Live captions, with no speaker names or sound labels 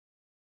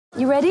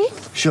You ready?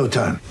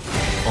 Showtime.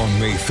 On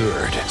May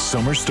 3rd,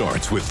 summer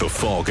starts with The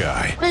Fall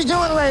Guy. Let's do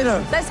it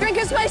later. Let's drink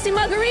a spicy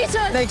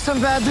margarita. Make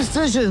some bad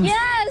decisions.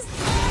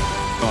 Yes!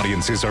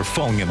 Audiences are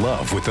falling in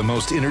love with the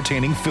most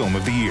entertaining film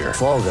of the year.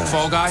 Fall Guy.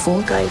 Fall Guy?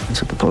 Fall Guy.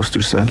 That's what the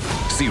poster said.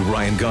 See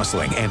Ryan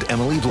Gosling and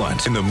Emily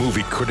Blunt in the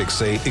movie critics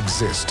say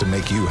exists to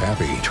make you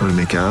happy. Trying to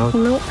make it out?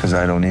 Nope. Because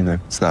I don't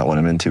either. It's not what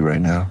I'm into right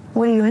now.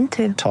 What are you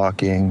into?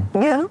 Talking.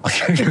 Yeah.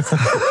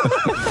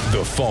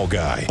 The Fall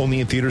Guy.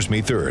 Only in theaters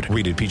May 3rd.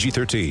 Rated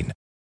PG-13.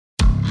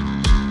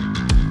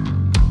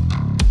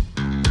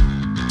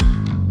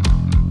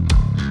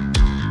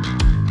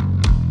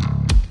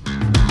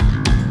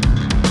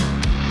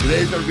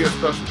 Today's going to be a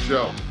special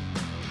show.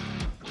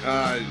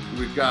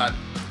 We've got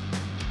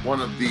one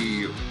of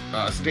the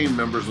esteemed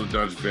members of the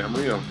Dungeon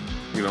family,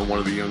 one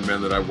of the young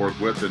men that I work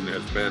with and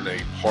has been a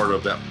part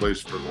of that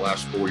place for the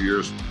last 4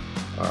 years.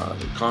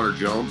 Connor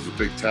Jones, a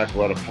big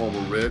tackle out of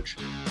Palmer Ridge.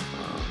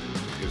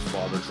 His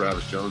father,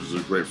 Travis Jones,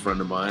 is a great friend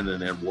of mine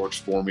and works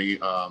for me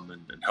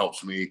and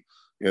helps me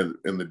in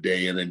the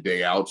day in and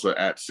day out. So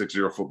at 60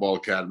 Football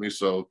Academy.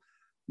 So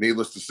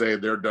needless to say,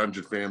 they're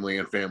Dungeon family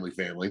and family.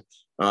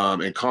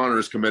 And Connor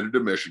is committed to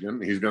Michigan.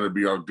 He's going to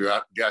be our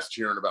guest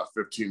here in about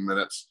 15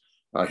 minutes.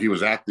 He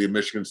was at the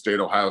Michigan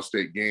State-Ohio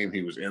State game.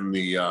 He was in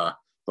the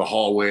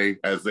hallway,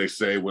 as they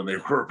say, when they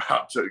were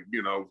about to,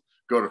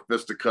 go to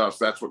fisticuffs.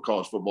 That's what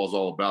college football is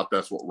all about.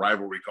 That's what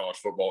rivalry college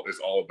football is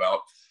all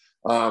about.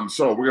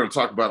 So we're going to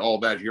talk about all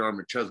that here on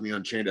McChesney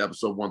Unchained,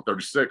 episode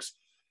 136.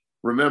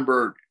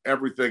 Remember,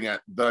 everything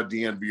at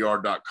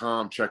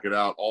thednvr.com. Check it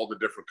out. All the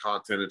different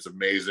content. It's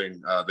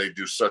amazing. They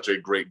do such a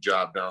great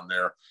job down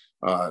there.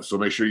 So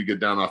make sure you get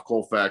down off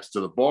Colfax to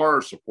the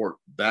bar, support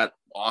that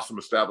awesome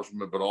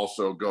establishment, but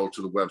also go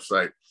to the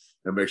website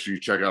and make sure you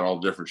check out all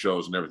the different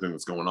shows and everything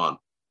that's going on.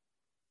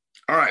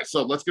 All right,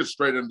 so let's get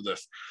straight into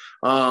this.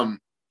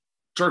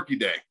 Turkey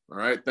Day, all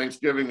right?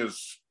 Thanksgiving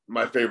is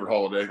my favorite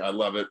holiday. I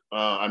love it.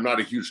 I'm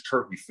not a huge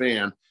turkey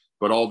fan,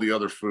 but all the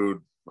other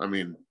food,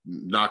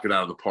 knock it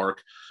out of the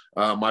park.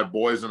 My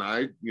boys and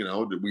I,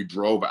 we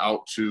drove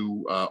out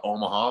to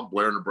Omaha,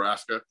 Blair,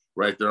 Nebraska,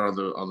 right there on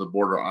the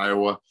border of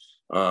Iowa.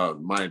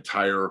 My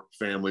entire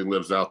family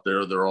lives out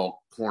there. They're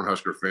all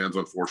Cornhusker fans,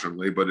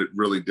 unfortunately, but it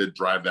really did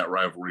drive that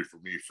rivalry for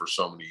me for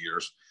so many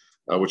years,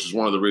 which is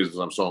one of the reasons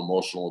I'm so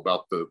emotional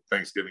about the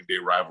Thanksgiving Day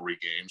rivalry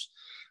games.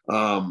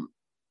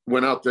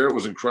 Went out there. It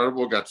was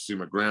incredible. Got to see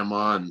my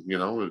grandma and,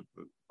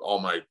 all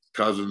my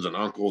cousins and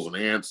uncles and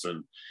aunts,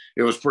 and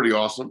it was pretty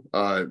awesome.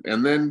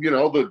 And then,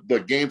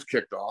 the games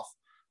kicked off.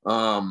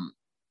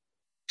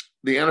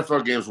 The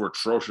NFL games were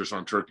atrocious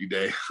on Turkey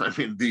Day.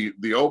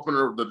 The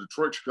opener, the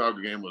Detroit-Chicago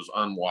game was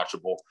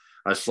unwatchable.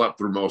 I slept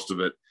through most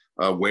of it,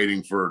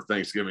 waiting for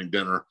Thanksgiving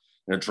dinner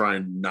and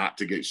trying not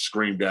to get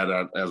screamed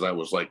at as I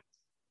was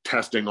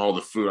testing all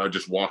the food. I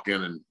just walk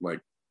in and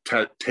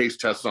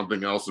taste test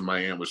something else, and my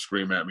aunt would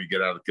scream at me,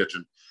 get out of the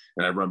kitchen,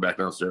 and I'd run back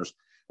downstairs.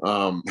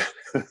 But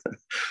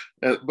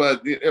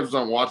it was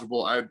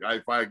unwatchable.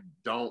 If I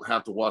don't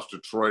have to watch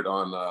Detroit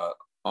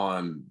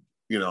on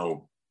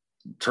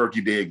Turkey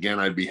Day again,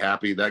 I'd be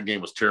happy. That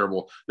game was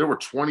terrible. There were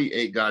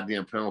 28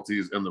 goddamn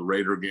penalties in the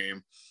Raider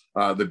game,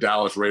 the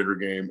Dallas Raider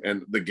game,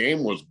 and the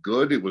game was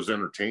good. It was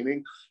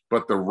entertaining,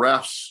 but the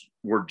refs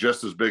were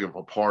just as big of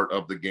a part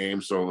of the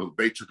game. So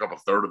they took up a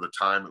third of the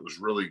time. It was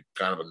really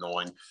kind of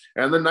annoying.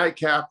 And the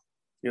nightcap,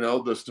 the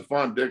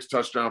Stephon Diggs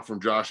touchdown from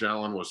Josh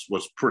Allen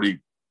was pretty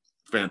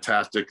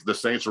fantastic. The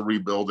Saints are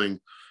rebuilding.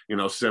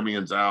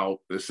 Simeon's out.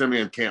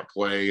 Simeon can't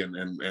play,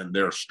 and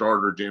their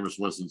starter, Jameis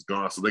Winston's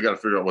gone. So they got to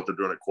figure out what they're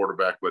doing at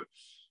quarterback. But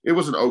it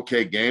was an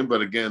okay game.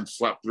 But again,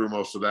 slept through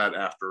most of that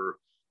after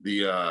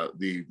the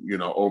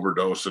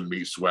overdose and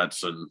meat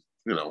sweats and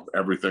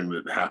everything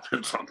that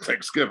happens on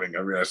Thanksgiving.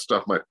 I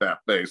stuffed my fat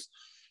face.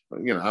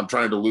 I'm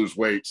trying to lose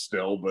weight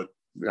still, but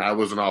I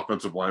was an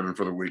offensive lineman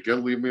for the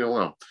weekend. Leave me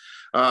alone.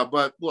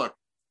 But look,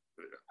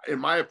 in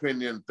my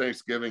opinion,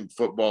 Thanksgiving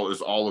football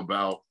is all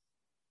about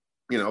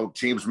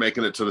teams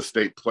making it to the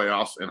state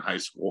playoffs in high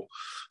school.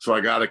 So I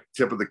got a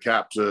tip of the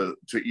cap to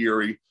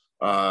Erie.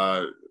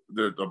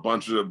 There's a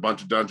bunch of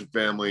Dungeon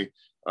family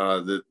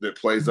that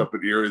plays up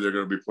at Erie. They're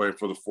going to be playing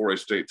for the 4A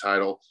state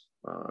title.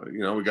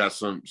 We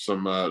got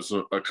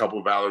a couple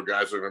of Valor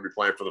guys that are going to be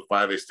playing for the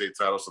 5A state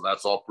title. So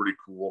that's all pretty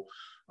cool.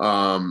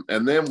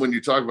 And then when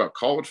you talk about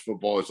college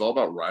football, it's all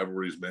about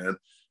rivalries, man.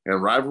 And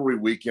rivalry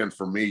weekend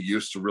for me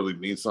used to really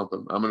mean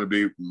something.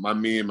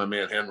 Me and my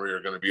man Henry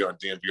are going to be on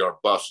DNVR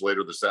Buffs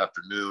later this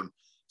afternoon.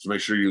 So make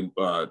sure you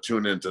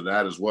tune into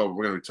that as well.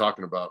 We're going to be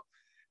talking about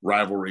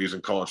rivalries in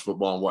college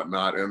football and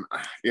whatnot. And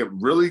it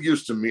really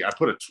used to me, I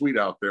put a tweet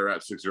out there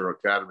at 60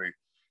 Academy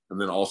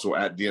and then also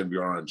at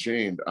DNVR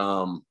Unchained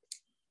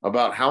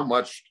about how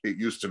much it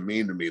used to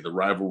mean to me, the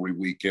rivalry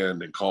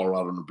weekend in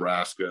Colorado,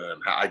 Nebraska,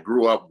 and how I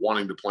grew up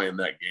wanting to play in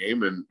that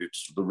game. And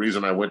it's the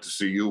reason I went to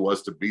CU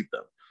was to beat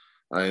them.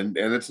 And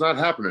it's not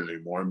happening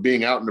anymore. And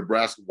being out in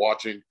Nebraska,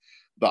 watching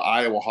the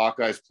Iowa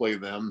Hawkeyes play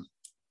them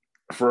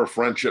for a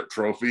friendship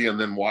trophy, and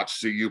then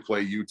watch CU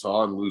play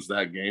Utah and lose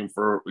that game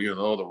for,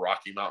 the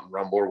Rocky Mountain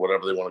Rumble or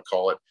whatever they want to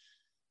call it.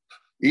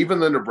 even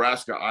the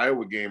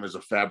Nebraska-Iowa game is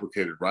a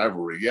fabricated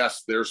rivalry.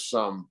 Yes, there's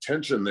some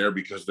tension there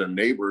because they're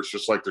neighbors,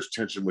 just like there's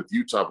tension with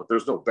Utah, but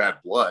there's no bad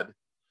blood.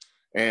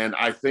 And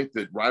I think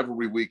that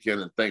rivalry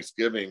weekend and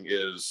Thanksgiving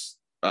is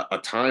a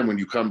time when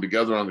you come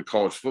together on the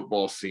college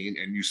football scene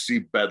and you see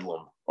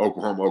Bedlam,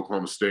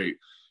 Oklahoma State.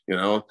 You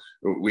know,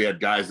 we had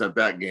guys at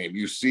that game.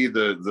 You see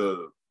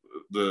the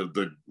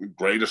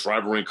greatest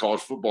rivalry in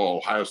college football,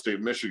 Ohio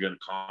State, Michigan.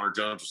 Connor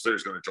Jones was there.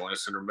 He's going to join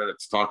us in a minute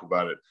to talk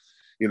about it.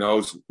 You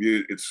know,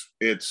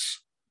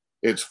 it's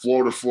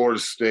Florida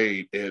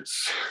State.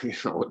 It's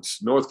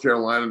North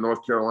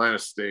Carolina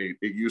State.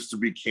 It used to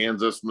be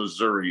Kansas,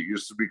 Missouri. It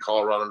used to be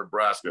Colorado,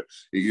 Nebraska.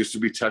 It used to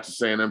be Texas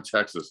A&M,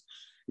 Texas.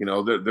 You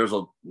know, there's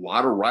a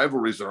lot of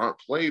rivalries that aren't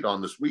played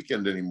on this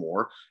weekend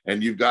anymore.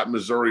 And you've got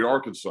Missouri,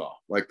 Arkansas.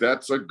 Like,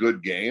 that's a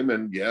good game.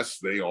 And yes,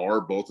 they are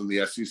both in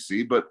the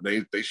SEC, but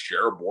they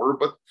share a border.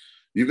 But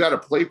you've got to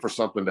play for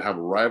something to have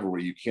a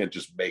rivalry. You can't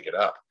just make it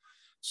up.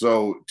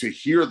 So to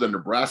hear the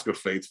Nebraska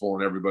faithful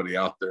and everybody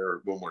out there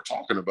when we're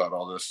talking about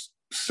all this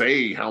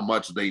say how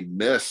much they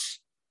miss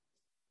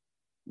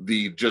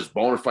the just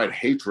bona fide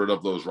hatred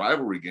of those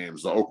rivalry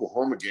games, the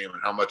Oklahoma game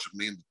and how much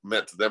it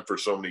meant to them for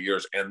so many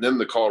years. And then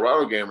the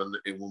Colorado game and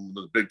when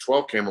the Big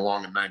 12 came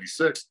along in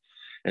 96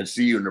 and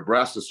CU and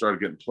Nebraska started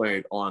getting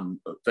played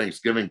on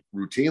Thanksgiving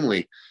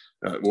routinely,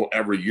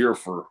 every year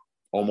for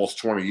almost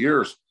 20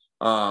 years.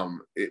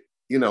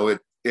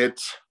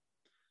 It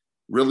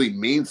really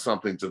means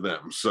something to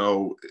them.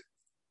 So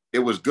it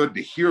was good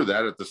to hear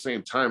that. At the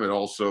same time, it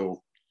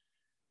also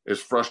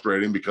is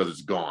frustrating because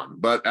it's gone.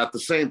 But at the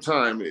same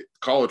time,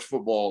 college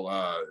football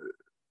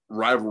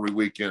rivalry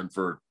weekend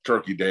for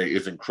Turkey Day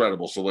is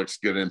incredible. So let's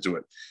get into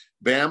it.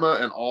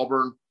 Bama and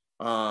Auburn,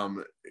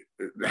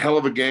 hell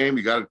of a game.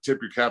 You got to tip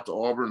your cap to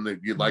Auburn.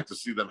 You'd like to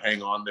see them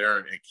hang on there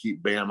and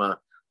keep Bama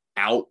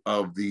out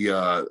of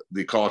the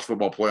college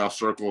football playoff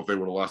circle. If they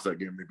would have lost that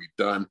game, they'd be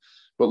done.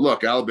 But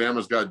look,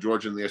 Alabama's got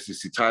Georgia in the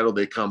SEC title.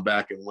 They come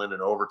back and win in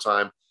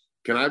overtime.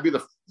 Can I be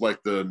the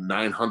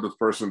 900th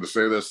person to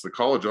say this? The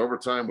college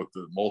overtime with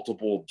the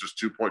multiple just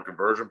 2-point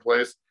conversion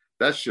plays,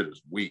 that shit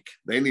is weak.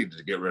 They needed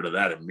to get rid of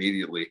that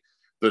immediately.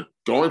 The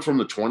going from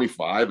the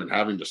 25 and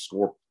having to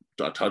score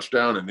a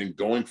touchdown and then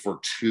going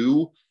for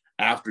 2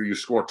 after you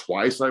score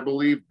twice, I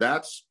believe,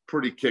 that's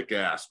pretty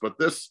kick-ass. But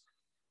this,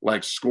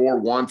 score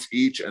once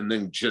each and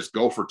then just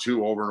go for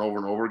 2 over and over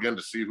and over again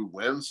to see who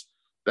wins,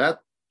 that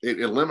it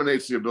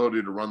eliminates the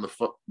ability to run the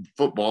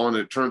football, and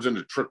it turns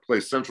into trick play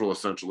central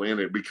essentially,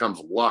 and it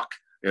becomes luck,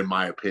 in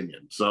my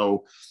opinion.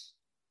 So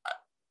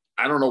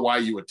I don't know why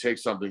you would take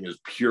something as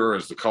pure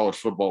as the college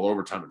football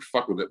overtime and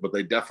fuck with it, but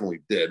they definitely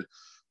did.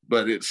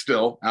 But it's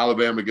still,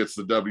 Alabama gets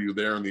the W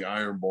there in the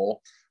Iron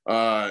Bowl.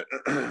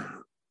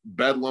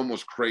 Bedlam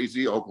was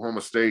crazy.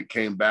 Oklahoma State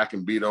came back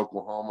and beat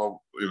Oklahoma.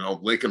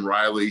 Lincoln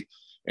Riley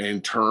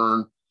and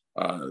turns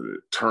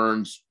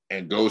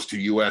and goes to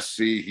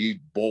USC.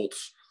 He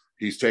bolts.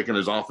 He's taken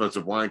his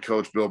offensive line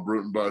coach, Bill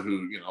Brutenbaugh,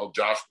 who,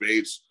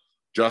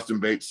 Justin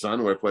Bates' son,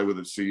 who I played with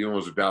at CU and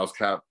was a Dallas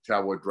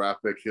Cowboy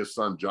draft pick. His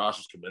son, Josh,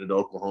 is committed to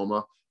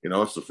Oklahoma.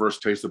 It's the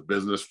first taste of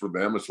business for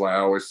them. That's why I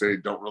always say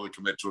don't really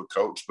commit to a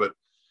coach. But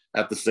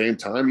at the same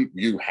time,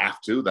 you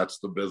have to. That's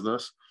the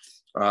business.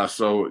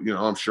 So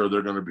I'm sure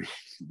they're going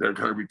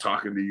to be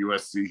talking to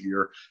USC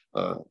here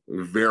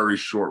very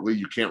shortly.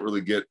 You can't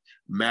really get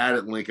mad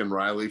at Lincoln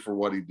Riley for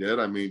what he did.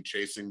 I mean,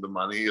 chasing the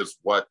money is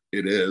what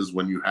it is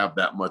when you have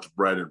that much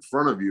bread in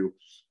front of you.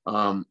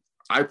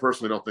 I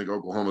personally don't think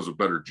Oklahoma's a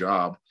better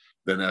job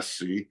than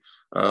SC,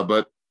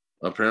 but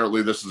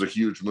apparently this is a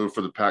huge move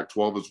for the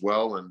Pac-12 as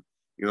well. And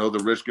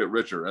the rich get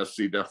richer.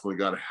 SC definitely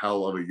got a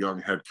hell of a young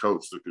head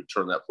coach that could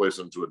turn that place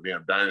into a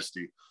damn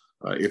dynasty.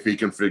 If he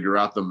can figure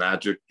out the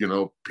magic,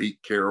 Pete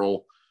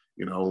Carroll,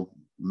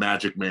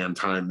 magic man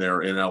time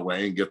there in LA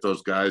and get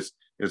those guys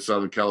in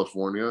Southern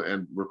California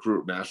and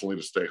recruit nationally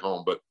to stay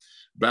home. But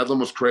Bedlam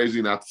was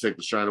crazy, not to take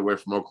the shine away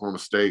from Oklahoma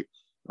State.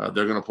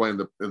 They're going to play in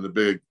the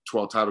Big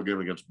 12 title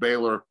game against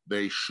Baylor.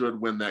 They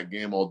should win that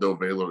game, although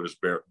Baylor is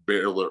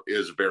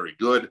very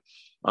good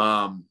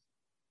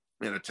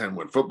and a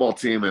 10-win football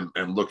team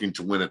and looking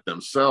to win it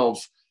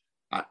themselves.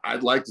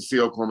 I'd like to see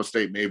Oklahoma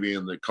State maybe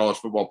in the college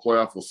football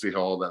playoff. We'll see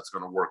how all that's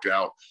going to work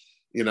out.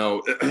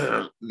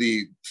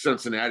 The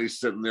Cincinnati's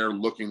sitting there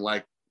looking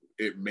like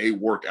it may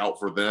work out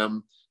for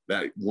them.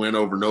 That win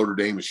over Notre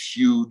Dame is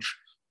huge.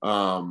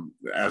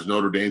 As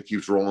Notre Dame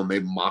keeps rolling,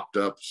 they mopped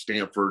up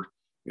Stanford,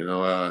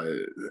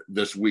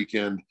 this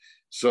weekend.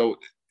 So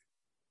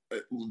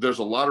there's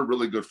a lot of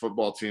really good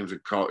football teams in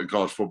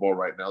college football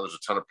right now. There's a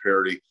ton of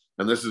parity.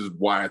 And this is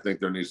why I think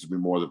there needs to be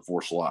more than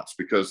 4 slots,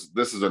 because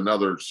this is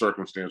another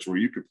circumstance where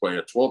you could play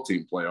a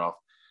 12-team playoff.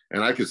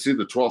 And I could see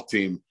the 12th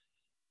team,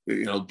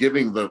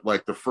 giving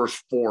the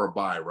first 4 a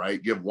bye,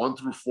 right? Give 1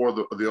 through 4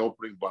 the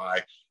opening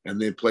bye,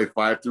 and then play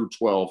 5 through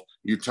 12.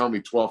 You tell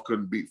me 12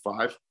 couldn't beat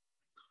 5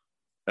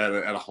 at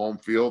a home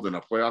field in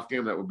a playoff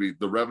game? That would be,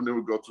 the revenue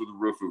would go through the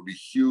roof. It would be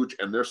huge.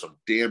 And there's some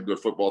damn good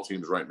football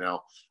teams right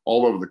now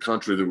all over the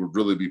country that would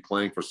really be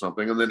playing for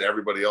something. And then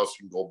everybody else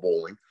can go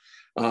bowling.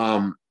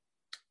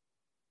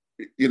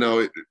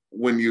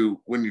 when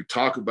you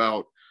talk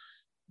about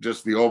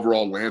just the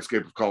overall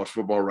landscape of college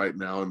football right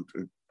now, and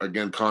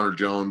again, Connor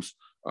Jones,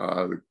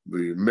 the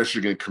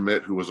Michigan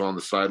commit who was on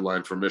the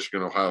sideline for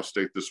Michigan, Ohio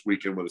State this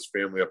weekend with his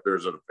family up there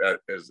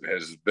as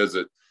his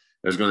visit,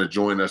 is going to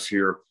join us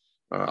here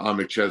on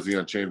McChesney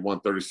Unchained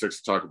 136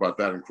 to talk about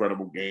that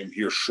incredible game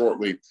here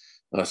shortly.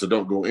 So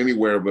don't go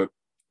anywhere. But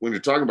when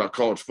you're talking about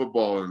college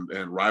football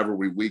and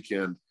rivalry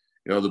weekend,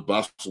 the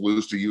Buffs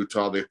lose to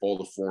Utah, they fall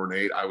to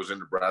 4-8. I was in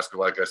Nebraska,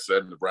 like I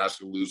said.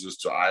 Nebraska loses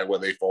to Iowa,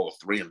 they fall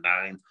to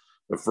 3-9.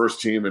 The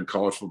first team in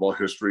college football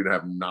history to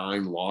have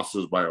 9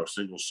 losses by a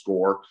single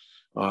score.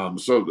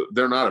 So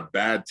they're not a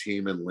bad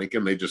team in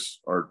Lincoln. They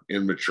just are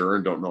immature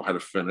and don't know how to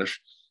finish.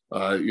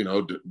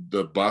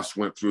 The Buffs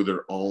went through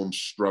their own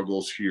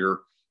struggles here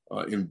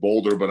in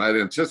Boulder, but I'd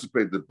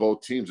anticipate that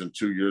both teams in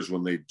 2 years,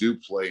 when they do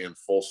play in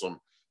Folsom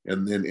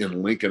and then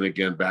in Lincoln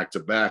again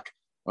back-to-back,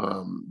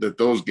 that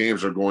those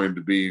games are going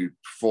to be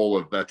full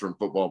of veteran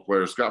football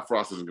players. Scott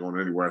Frost isn't going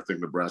anywhere. I think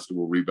Nebraska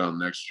will rebound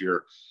next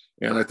year.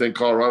 And I think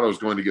Colorado is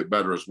going to get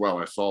better as well.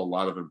 I saw a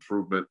lot of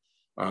improvement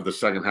the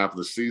second half of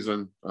the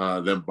season,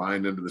 them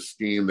buying into the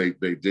scheme.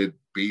 They did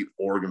beat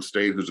Oregon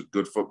State, who's a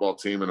good football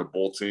team and a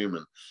bowl team.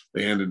 And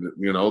they ended,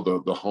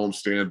 the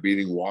homestand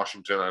beating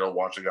Washington. I know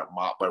Washington got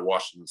mopped by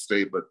Washington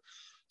State, but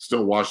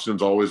still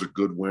Washington's always a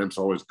good win. It's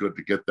always good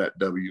to get that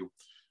W.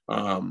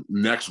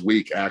 Next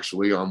week,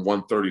 actually, on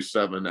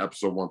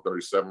episode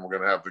 137, we're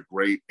going to have the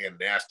great and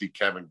nasty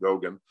Kevin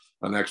Gogan,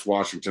 an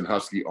ex-Washington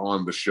Husky,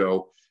 on the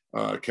show.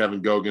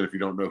 Kevin Gogan, if you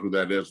don't know who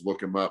that is,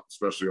 look him up,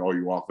 especially all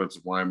you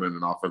offensive linemen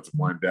and offensive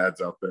line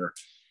dads out there.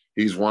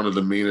 He's one of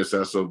the meanest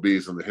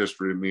SOBs in the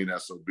history of mean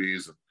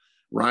SOBs. And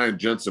Ryan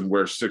Jensen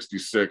wears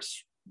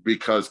 66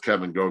 because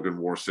Kevin Gogan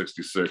wore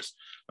 66.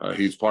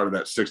 He's part of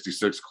that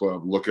 66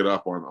 club. Look it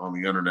up on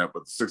the internet.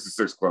 But the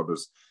 66 club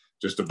is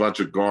just a bunch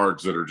of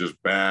guards that are just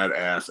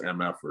badass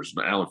MFers.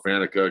 And Alan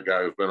Faneca, a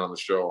guy who's been on the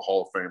show, a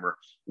Hall of Famer,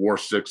 wore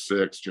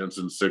 6'6",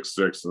 Jensen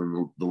 6'6",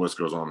 and the list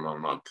goes on and on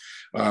and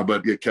on.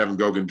 But Kevin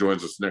Gogan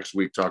joins us next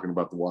week talking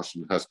about the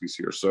Washington Huskies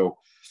here. So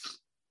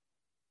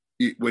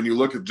when you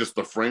look at just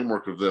the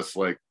framework of this,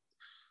 like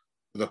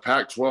the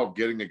Pac-12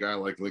 getting a guy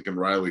like Lincoln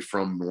Riley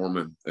from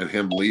Norman and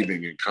him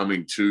leaving and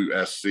coming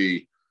to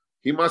SC,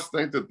 he must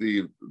think that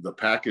the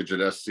package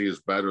at SC is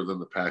better than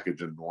the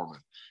package in Norman.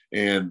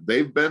 And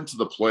they've been to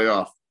the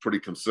playoff pretty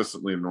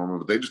consistently in Norman,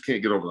 but they just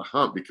can't get over the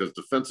hump because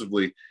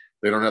defensively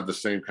they don't have the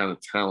same kind of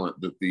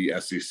talent that the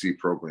SEC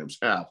programs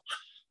have.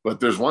 But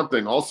there's one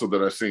thing also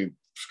that I've seen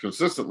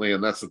consistently,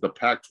 and that's that the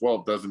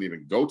Pac-12 doesn't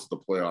even go to the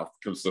playoff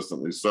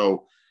consistently.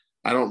 So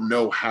I don't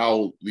know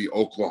how the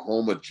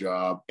Oklahoma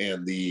job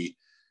and the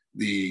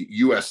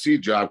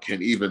USC job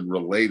can even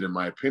relate, in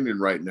my opinion,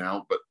 right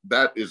now. But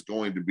that is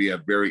going to be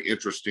a very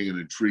interesting and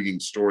intriguing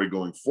story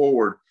going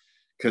forward,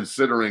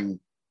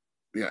 considering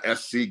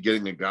SC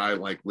getting a guy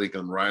like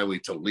Lincoln Riley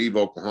to leave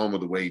Oklahoma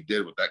the way he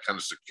did with that kind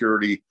of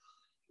security.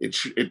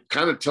 It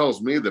kind of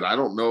tells me that I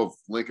don't know if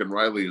Lincoln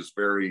Riley is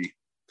very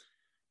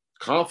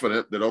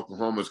confident that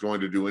Oklahoma is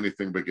going to do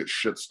anything but get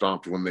shit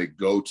stomped when they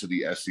go to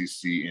the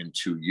SEC in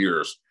 2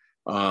 years.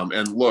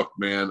 And look,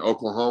 man,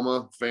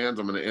 Oklahoma fans,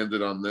 I'm going to end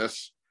it on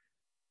this.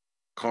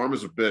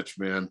 Karma's a bitch,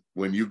 man.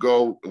 When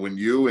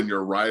you and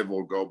your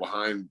rival go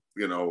behind,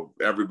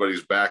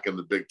 everybody's back in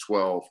the Big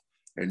 12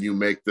 and you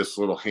make this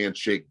little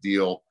handshake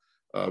deal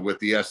with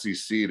the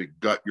SEC to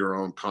gut your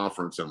own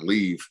conference and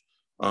leave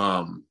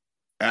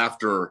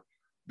after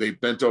they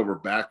bent over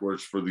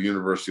backwards for the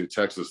University of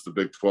Texas, the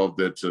Big 12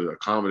 did, to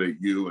accommodate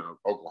you, and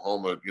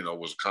Oklahoma,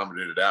 was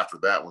accommodated after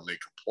that when they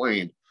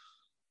complained,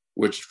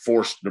 which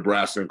forced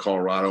Nebraska and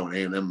Colorado and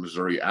A&M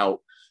Missouri out.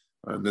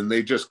 And then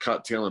they just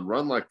cut tail and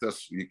run like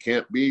this. You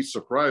can't be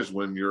surprised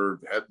when your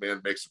head man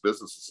makes a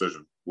business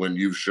decision when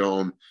you've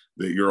shown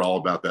that you're all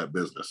about that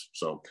business.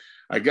 So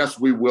I guess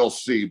we will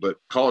see, but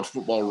college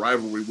football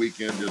rivalry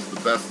weekend is the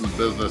best in the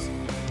business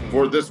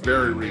for this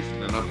very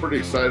reason. And I'm pretty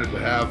excited to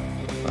have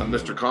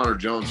Mr. Connor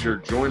Jones here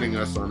joining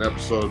us on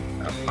episode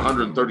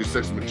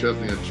 136 of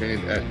McChesney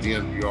Unchained at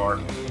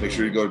DNVR. Make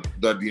sure you go to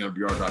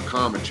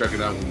thednvr.com and check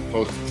it out when we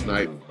post it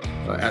tonight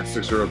at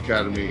 60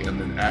 Academy and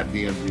then at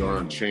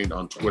DNVR Unchained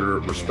on Twitter,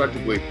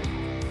 respectively.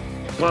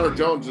 Connor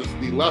Jones is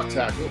the left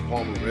tackle at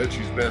Palmer Ridge.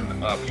 He's been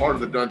part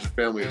of the Dungeon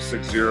family at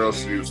 6-0,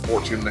 so he was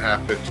 14 and a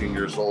half, 15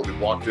 years old. He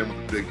walked in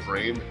with a big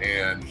dream,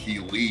 and he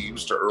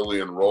leaves to early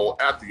enroll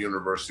at the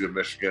University of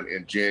Michigan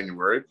in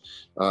January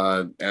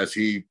as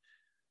he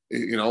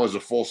is a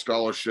full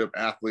scholarship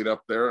athlete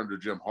up there under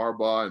Jim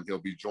Harbaugh, and he'll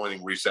be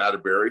joining Reese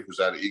Atterbury, who's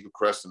out of Eagle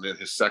Crest and in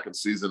his second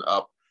season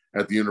up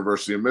at the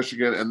University of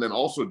Michigan, and then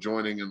also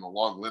joining in the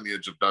long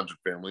lineage of Dungeon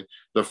family,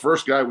 the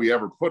first guy we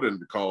ever put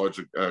into college,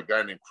 a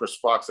guy named Chris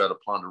Fox out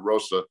of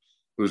Ponderosa,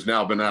 who's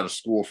now been out of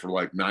school for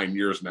like 9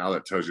 years now.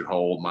 That tells you how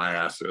old my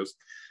ass is.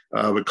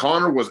 But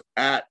Connor was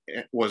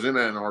in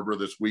Ann Arbor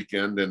this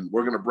weekend, and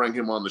we're going to bring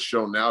him on the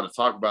show now to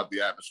talk about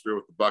the atmosphere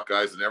with the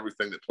Buckeyes and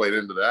everything that played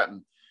into that,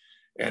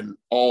 and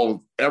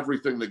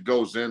everything that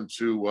goes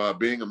into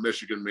being a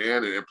Michigan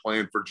man and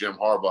playing for Jim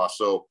Harbaugh.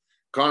 So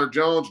Connor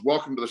Jones,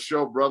 welcome to the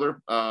show,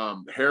 brother.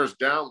 Hair's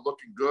down,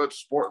 looking good,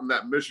 sporting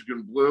that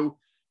Michigan blue.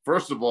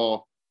 First of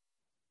all,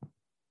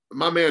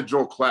 my man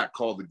Joel Klatt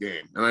called the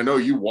game, and I know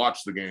you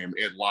watched the game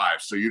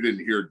live, so you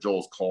didn't hear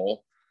Joel's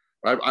call.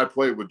 I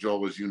played with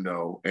Joel, as you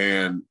know,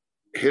 and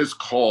his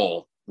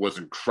call was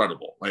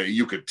incredible. Like,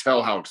 you could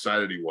tell how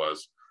excited he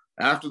was.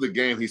 After the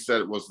game, he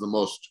said it was the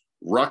most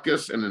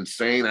ruckus and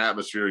insane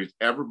atmosphere he's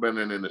ever been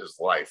in his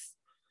life.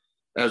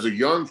 As a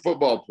young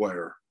football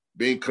player,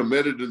 being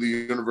committed to the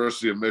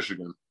University of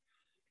Michigan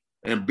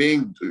and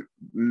being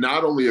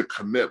not only a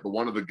commit, but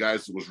one of the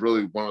guys that was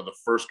really one of the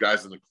first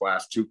guys in the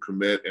class to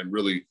commit and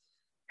really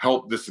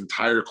help this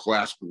entire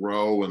class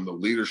grow, and the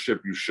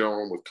leadership you've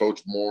shown with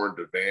Coach Moore and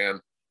DeVan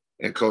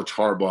and Coach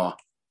Harbaugh.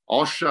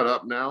 I'll shut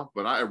up now,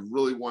 but I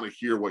really want to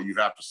hear what you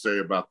have to say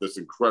about this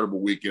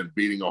incredible weekend,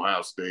 beating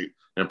Ohio State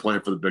and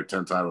playing for the Big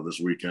Ten title this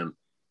weekend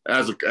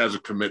as a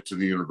commit to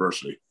the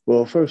university.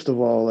 Well, first of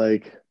all,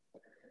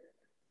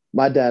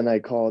 my dad and I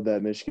called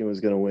that Michigan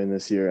was going to win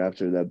this year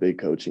after that big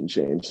coaching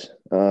change.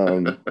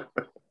 You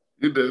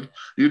did.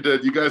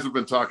 You guys have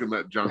been talking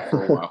that junk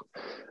for a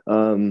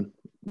while.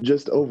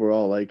 Just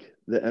overall,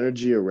 the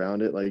energy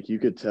around it, you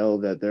could tell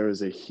that there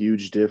was a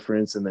huge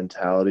difference in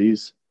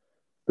mentalities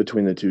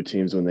between the two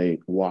teams when they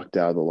walked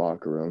out of the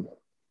locker room.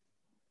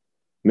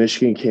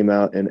 Michigan came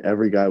out and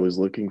every guy was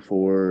looking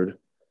forward.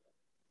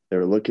 They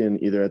were looking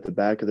either at the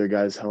back of their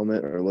guy's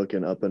helmet or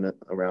looking up and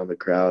around the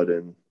crowd,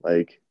 and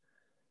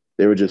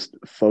they were just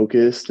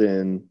focused,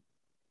 and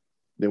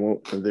they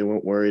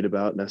weren't worried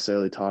about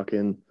necessarily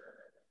talking,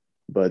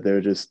 but they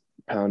were just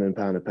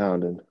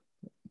pounding.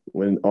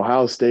 When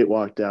Ohio State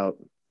walked out,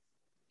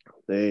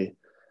 they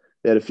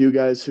had a few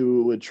guys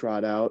who would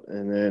trot out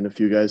and then a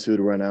few guys who would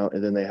run out,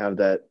 and then they have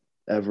that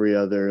every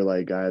other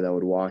guy that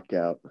would walk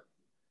out.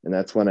 And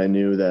that's when I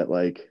knew that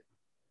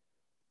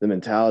the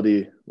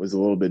mentality was a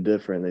little bit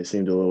different. They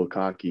seemed a little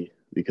cocky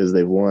because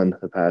they've won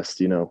the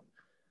past,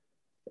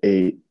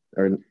 8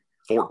 or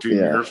 14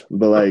 years.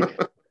 But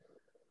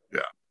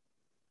yeah.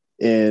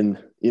 And,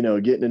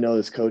 getting to know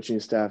this coaching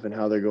staff and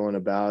how they're going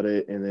about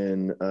it, and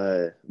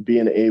then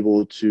being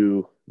able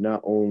to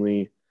not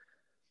only,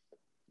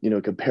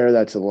 compare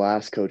that to the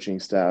last coaching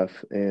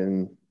staff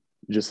and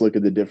just look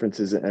at the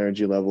differences in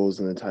energy levels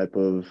and the type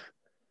of,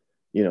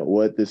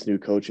 what this new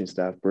coaching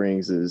staff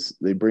brings is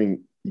they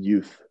bring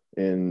youth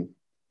and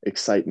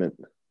excitement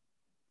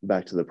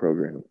back to the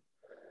program.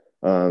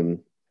 I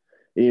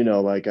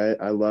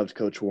loved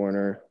Coach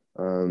Warner.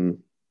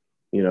 Him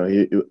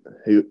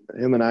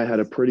and I had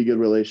a pretty good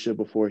relationship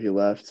before he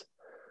left.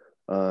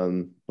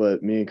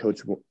 But me and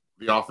Coach –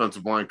 the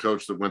offensive line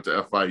coach that went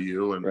to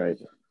FIU, and right.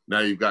 Now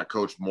you've got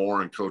Coach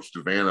Moore and Coach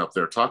DeVan up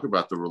there. Talk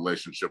about the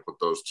relationship with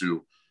those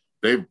two.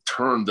 They've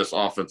turned this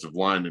offensive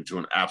line into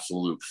an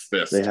absolute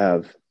fist. They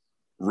have.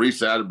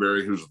 Reese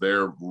Atterbury, who's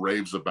there,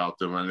 raves about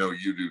them. I know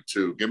you do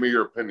too. Give me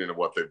your opinion of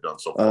what they've done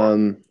so far.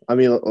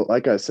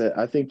 Like I said,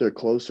 I think they're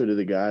closer to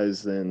the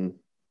guys than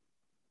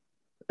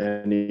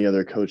any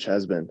other coach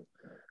has been.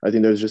 I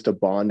think there's just a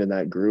bond in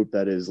that group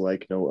that is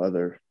like no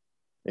other.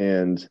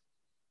 And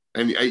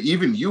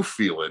even you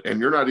feel it,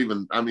 and you're not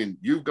even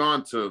 – you've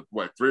gone to,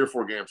 3 or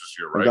 4 games this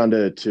year, right? I've gone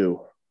to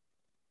 2.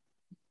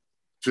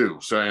 2.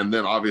 So, and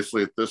then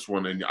obviously at this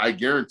one, and I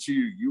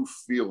guarantee you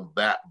feel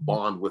that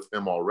bond with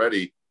him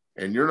already,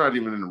 and you're not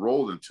even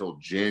enrolled until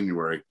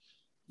January.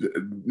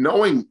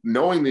 Knowing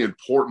the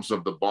importance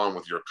of the bond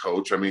with your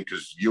coach,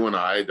 because you and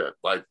I,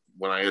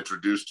 when I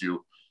introduced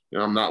you,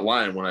 I'm not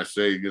lying when I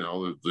say,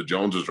 the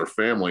Joneses are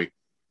family.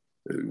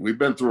 We've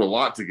been through a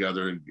lot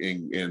together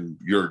in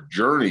your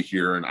journey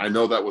here. And I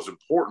know that was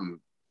important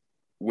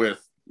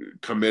with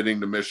committing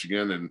to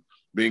Michigan and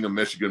being a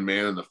Michigan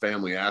man and the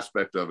family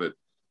aspect of it.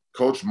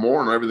 Coach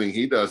Moore and everything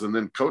he does. And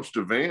then Coach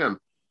DeVan,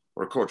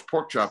 or Coach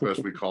Porkchop, as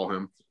we call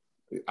him.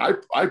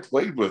 I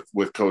played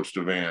with Coach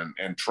DeVan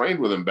and trained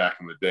with him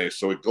back in the day.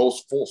 So it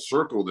goes full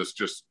circle, this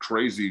just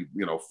crazy,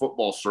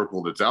 football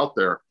circle that's out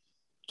there.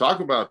 Talk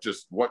about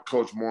just what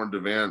Coach Moore and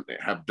DeVan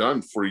have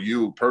done for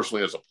you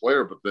personally as a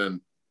player, but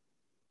then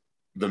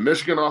the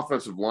Michigan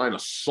offensive line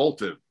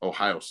assaulted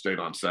Ohio State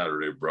on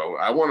Saturday, bro.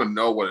 I want to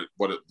know what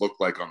it looked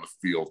like on the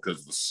field,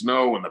 because the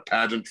snow and the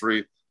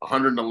pageantry,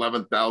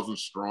 111,000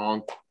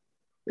 strong.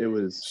 It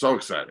was so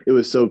exciting. It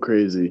was so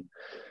crazy.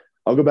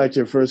 I'll go back to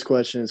your first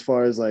question as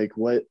far as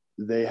what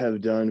they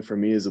have done for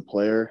me as a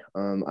player.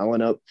 I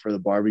went up for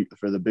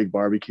the big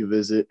barbecue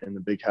visit in the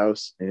big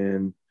house,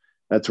 and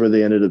that's where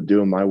they ended up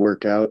doing my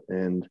workout.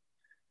 And,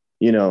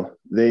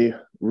 they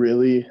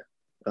really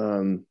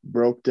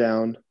broke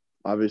down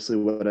obviously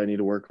what I need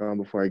to work on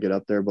before I get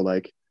up there.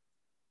 But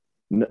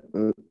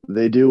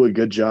they do a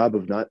good job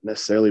of not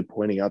necessarily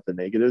pointing out the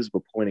negatives,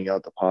 but pointing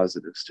out the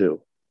positives too.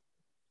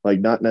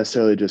 Not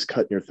necessarily just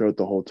cutting your throat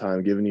the whole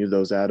time, giving you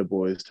those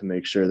attaboys to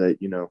make sure that,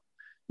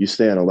 you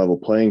stay on a level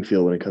playing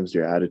field when it comes to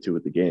your attitude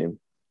with the game.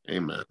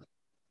 Amen.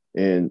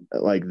 And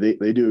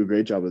they do a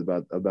great job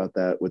about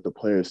that with the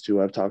players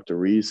too. I've talked to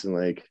Reese,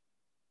 and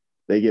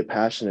they get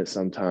passionate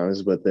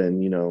sometimes, but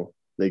then,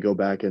 they go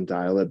back and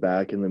dial it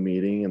back in the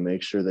meeting and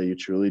make sure that you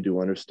truly do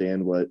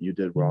understand what you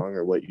did wrong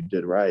or what you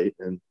did right,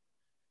 and,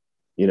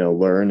 you know,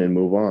 learn and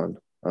move on.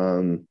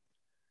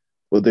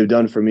 What they've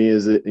done for me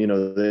is that, you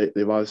know,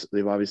 they've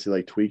obviously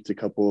like tweaked a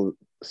couple of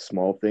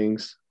small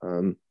things.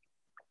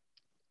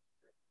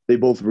 They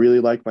both really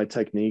like my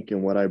technique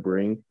and what I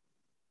bring.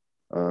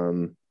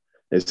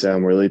 They say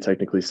I'm really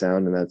technically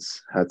sound, and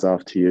that's hats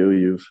off to you.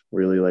 You've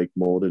really like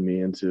molded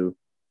me into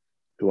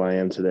who I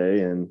am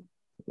today. And,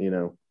 you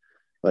know,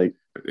 like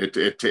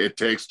it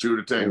takes two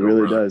to tango. It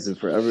really brother. does. And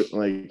for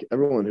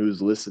everyone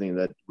who's listening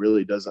that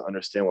really doesn't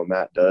understand what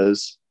Matt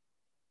does,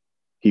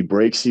 he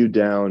breaks you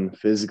down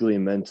physically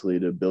and mentally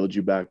to build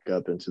you back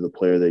up into the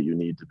player that you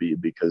need to be,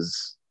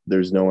 because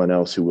there's no one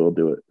else who will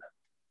do it.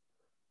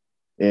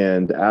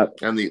 And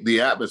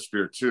the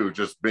atmosphere too,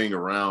 just being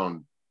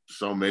around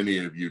so many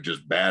of you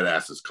just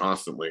badasses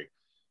constantly.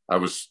 I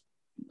was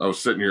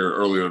sitting here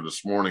earlier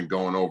this morning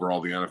going over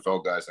all the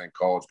NFL guys and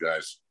college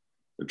guys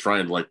and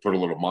trying to like put a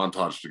little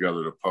montage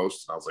together to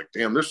post. And I was like,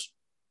 damn, there's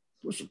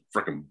some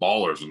freaking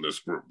ballers in this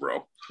group,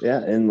 bro.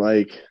 Yeah. And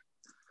like,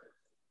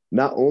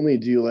 not only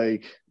do you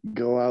like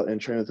go out and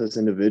train with us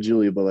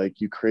individually, but like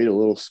you create a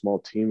little small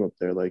team up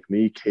there. Like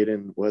me,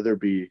 Caden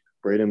Weatherby,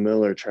 Braden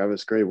Miller,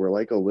 Travis Gray, we're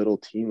like a little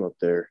team up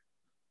there.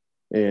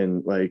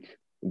 And like,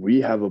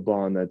 we have a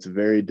bond that's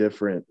very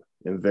different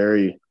and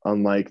very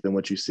unlike than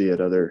what you see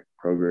at other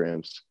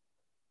programs.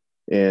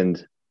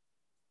 And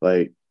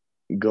like,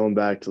 going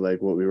back to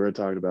like what we were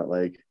talking about,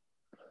 like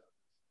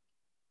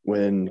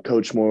when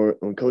Coach Moore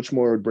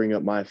would bring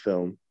up my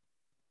film,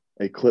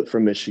 a clip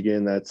from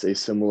Michigan that's a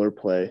similar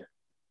play,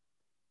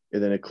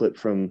 and then a clip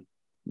from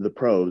the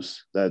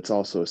pros that's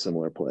also a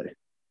similar play.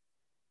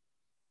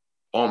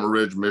 Palmer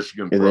Ridge,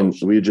 Michigan and pros.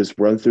 Then we just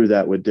run through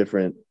that with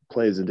different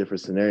plays and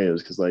different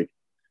scenarios, because like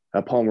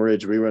at Palmer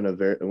Ridge we run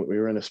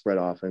a spread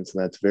offense,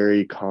 and that's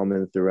very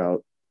common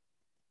throughout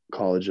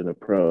college and the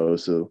pro.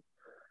 So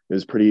it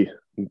was pretty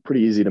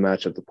easy to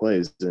match up the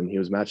plays, and he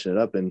was matching it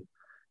up, and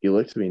he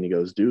looked at me and he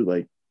goes, dude,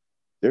 like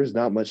there's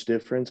not much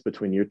difference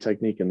between your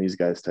technique and these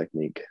guys'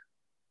 technique.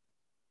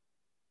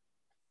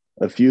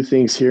 A few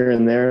things here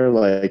and there,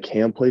 like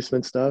hand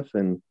placement stuff,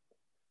 and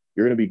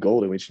you're going to be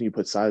golden. We just need to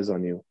put size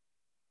on you.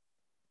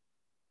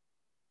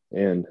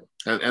 And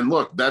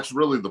look, that's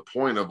really the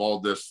point of all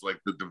this, like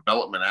the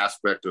development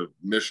aspect of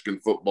Michigan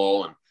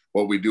football and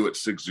what we do at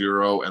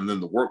 6-0, and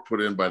then the work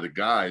put in by the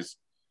guys.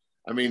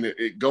 I mean,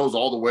 it goes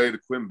all the way to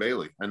Quinn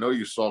Bailey. I know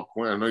you saw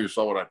Quinn. I know you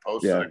saw what I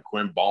posted. Yeah. And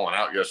Quinn balling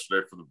out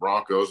yesterday for the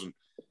Broncos. And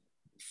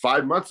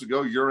 5 months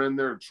ago, you're in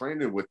there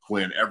training with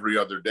Quinn every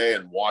other day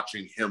and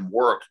watching him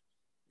work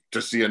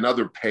to see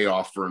another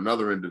payoff for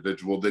another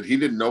individual that he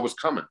didn't know was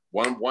coming.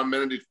 One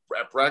minute he's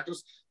at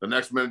practice, the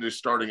next minute he's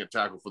starting at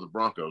tackle for the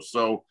Broncos.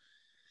 So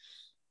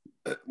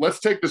let's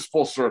take this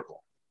full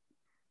circle.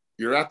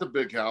 You're at the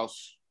big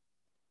house,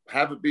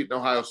 haven't beaten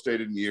Ohio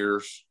State in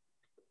years,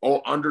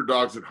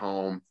 underdogs at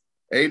home.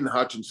 Aiden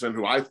Hutchinson,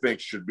 who I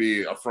think should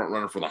be a front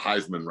runner for the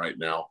Heisman right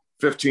now,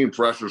 15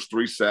 pressures,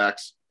 3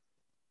 sacks,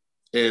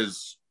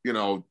 is, you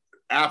know,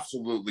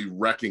 absolutely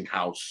wrecking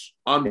house,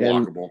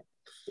 unblockable.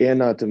 And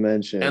not to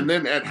mention, and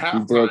then at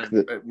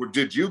halftime,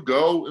 did you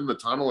go in the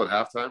tunnel at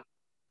halftime?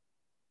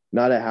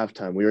 Not at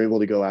halftime. We were able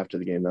to go after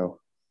the game though.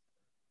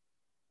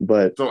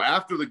 But so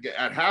at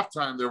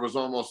halftime, there was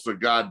almost a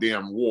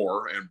goddamn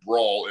war and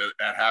brawl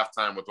at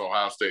halftime with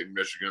Ohio State and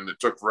Michigan that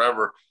took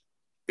forever.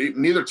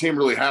 Neither team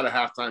really had a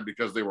halftime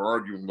because they were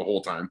arguing the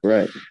whole time.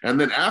 Right. And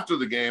then after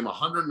the game,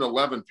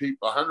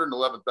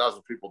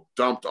 111,000 people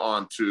dumped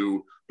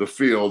onto the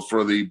field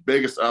for the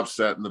biggest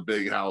upset in the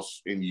big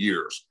house in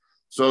years.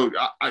 So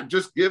I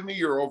just give me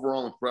your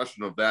overall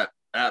impression of that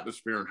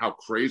atmosphere and how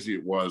crazy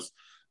it was.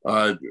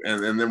 And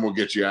then we'll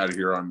get you out of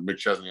here on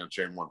McChesney on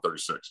Chain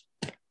 136.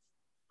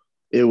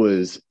 It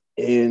was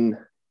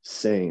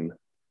insane.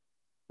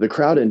 The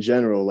crowd in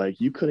general,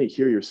 like you couldn't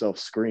hear yourself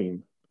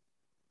scream.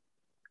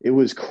 It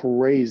was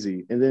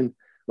crazy. And then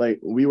like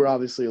we were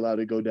obviously allowed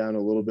to go down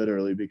a little bit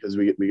early because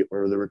we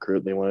were the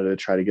recruit. They wanted to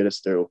try to get us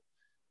through.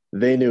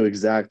 They knew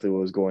exactly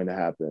what was going to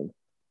happen,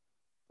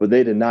 but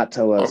they did not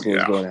tell us what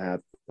was going to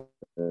happen.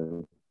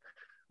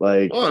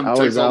 Like I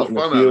was out in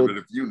the field. Out of it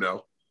if you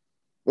know.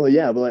 Well,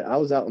 yeah, but like I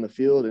was out in the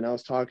field and I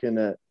was talking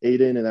to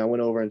Aiden, and I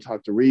went over and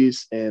talked to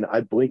Reese, and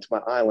I blinked my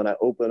eye. When I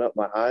opened up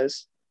my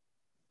eyes,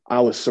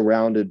 I was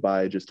surrounded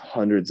by just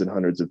hundreds and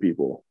hundreds of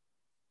people.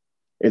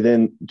 And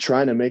then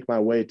trying to make my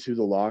way to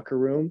the locker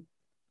room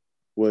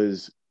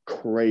was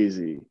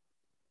crazy,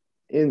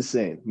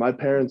 insane. My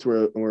parents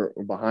were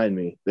behind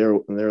me. They're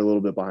a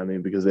little bit behind me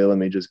because they let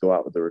me just go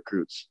out with the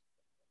recruits.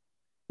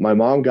 My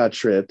mom got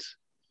tripped,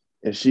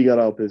 and she got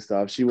all pissed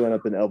off. She went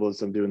up and elbowed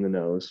some dude in the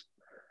nose.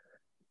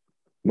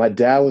 My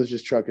dad was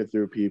just trucking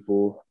through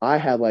people. I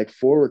had like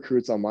 4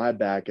 recruits on my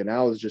back, and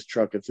I was just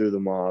trucking through the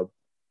mob.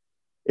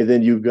 And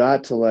then you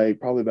got to like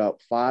probably about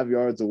 5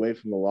 yards away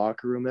from the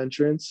locker room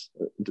entrance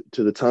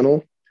to the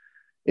tunnel.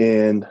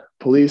 And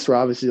police were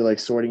obviously like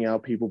sorting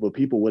out people, but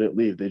people wouldn't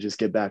leave. They just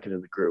get back into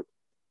the group.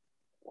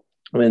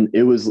 I mean,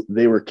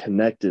 they were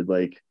connected.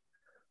 Like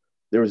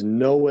there was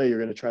no way you're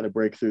going to try to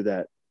break through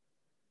that.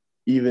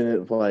 Even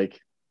if like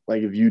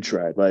if you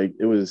tried, like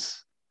it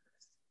was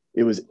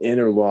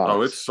interlocked.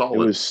 Oh, it's solid.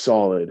 It was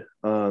solid.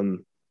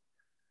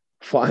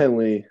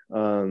 Finally,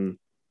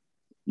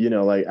 you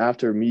know, like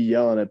after me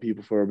yelling at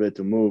people for a bit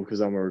to move because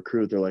I'm a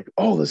recruit, they're like,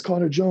 "Oh, that's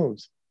Connor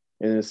Jones,"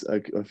 and it's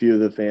a few of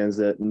the fans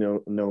that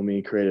know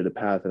me created a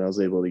path, and I was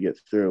able to get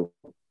through.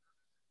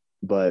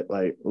 But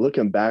like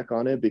looking back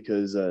on it,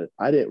 because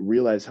I didn't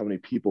realize how many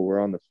people were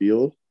on the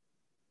field.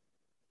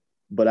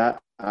 But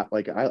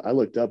I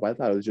looked up, I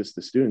thought it was just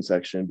the student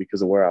section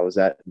because of where I was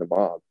at in the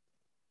mob.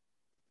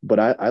 But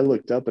I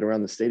looked up and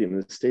around the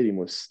stadium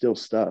was still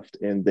stuffed,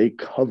 and they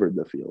covered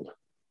the field.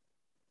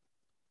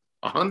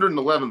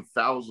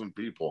 111,000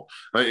 people.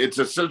 It's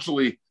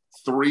essentially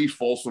 3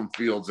 Folsom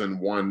fields in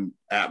one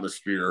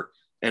atmosphere,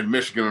 and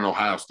Michigan and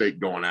Ohio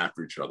State going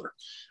after each other.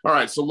 All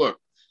right, so look,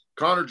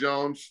 Connor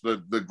Jones,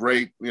 the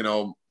great, you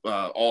know,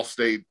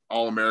 all-state,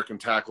 all-American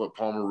tackle at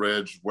Palmer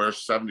Ridge,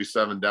 wears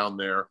 77 down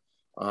there.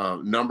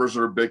 Numbers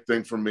are a big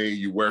thing for me.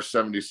 You wear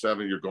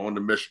 77, you're going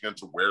to Michigan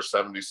to wear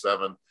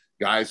 77.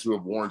 Guys who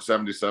have worn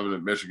 77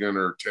 at Michigan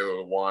are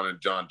Taylor Lewan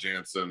and John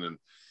Jansen, and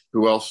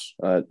who else?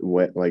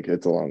 Like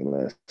it's a long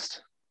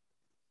list.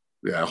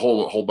 Yeah, a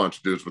whole bunch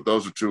of dudes, but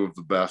those are 2 of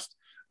the best.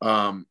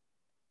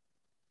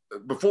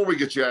 Before we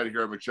get you out of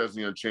here at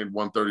McChesney Unchained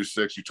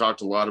 136, you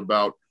talked a lot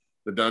about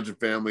the Dungeon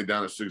family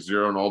down at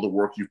 6-0 and all the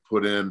work you've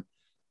put in.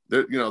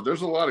 There, you know,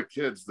 there's a lot of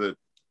kids that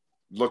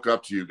look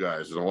up to you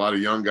guys and a lot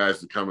of young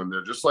guys that come in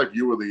there, just like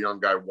you were the young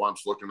guy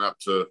once looking up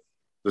to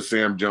the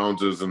Sam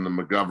Joneses and the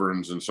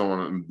McGoverns and so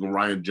on, and the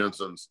Ryan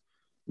Jensens.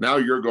 Now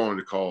you're going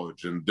to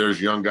college and there's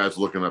young guys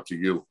looking up to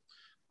you.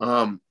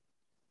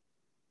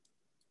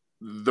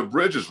 The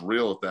bridge is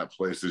real at that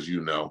place, as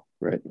you know,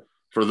 right?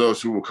 For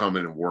those who will come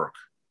in and work.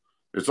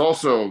 It's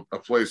also a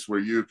place where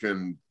you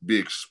can be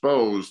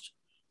exposed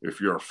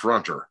if you're a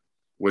fronter,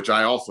 which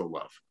I also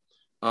love.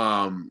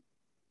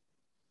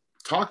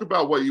 Talk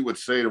about what you would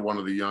say to one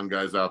of the young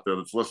guys out there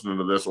that's listening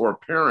to this, or a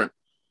parent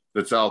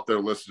that's out there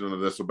listening to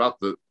this,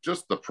 about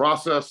just the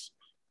process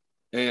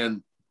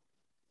and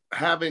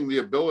having the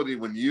ability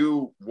when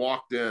you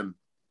walked in.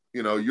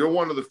 You know, you're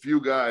one of the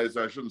few guys,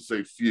 I shouldn't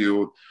say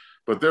few,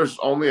 but there's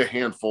only a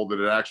handful that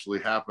it actually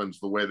happens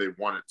the way they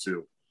want it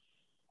to.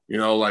 You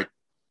know, like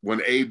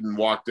when Aiden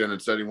walked in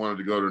and said he wanted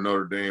to go to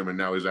Notre Dame and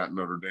now he's at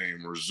Notre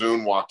Dame, or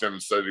Zune walked in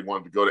and said he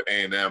wanted to go to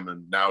A&M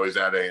and now he's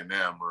at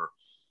A&M, or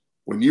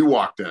when you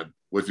walked in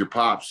with your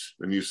pops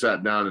and you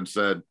sat down and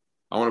said,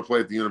 I want to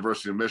play at the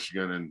University of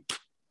Michigan, and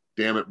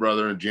damn it,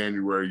 brother, in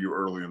January, you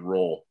early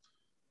enroll.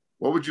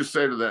 What would you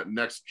say to that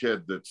next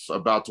kid that's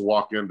about to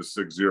walk into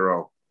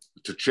 6-0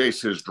 to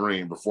chase his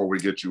dream before we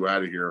get you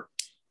out of here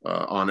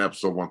on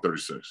episode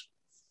 136?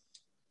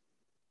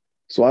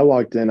 So I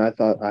walked in, I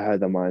thought I had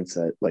the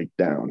mindset like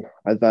down.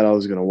 I thought I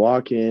was going to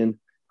walk in,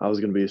 I was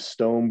going to be a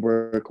stone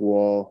brick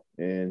wall,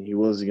 and he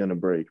wasn't going to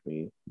break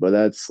me. But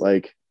that's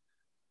like,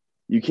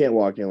 you can't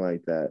walk in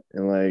like that.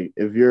 And like,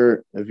 if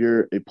you're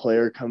a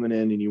player coming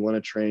in and you want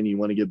to train, you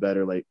want to get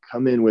better, like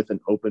come in with an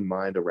open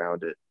mind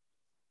around it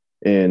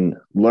and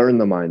learn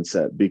the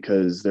mindset,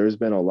 because there's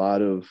been a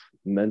lot of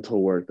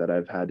mental work that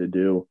I've had to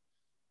do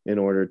in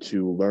order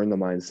to learn the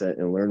mindset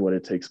and learn what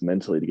it takes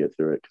mentally to get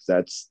through it.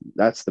 Cause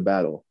that's the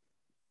battle.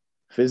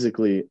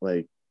 Physically,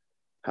 like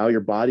how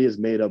your body is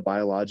made up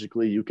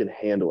biologically, you can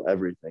handle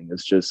everything.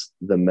 It's just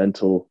the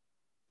mental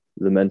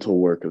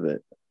work of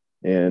it.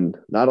 And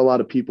not a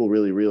lot of people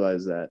really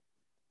realize that.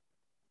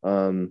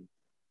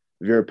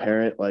 If you're a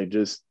parent, like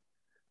just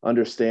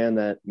understand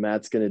that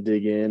Matt's going to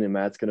dig in and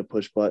Matt's going to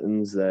push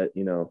buttons that,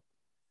 you know,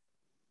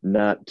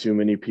 not too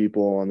many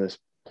people on this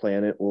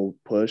planet will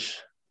push,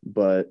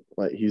 but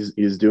like he's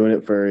doing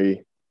it for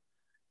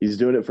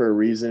a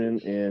reason,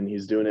 and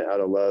he's doing it out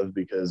of love,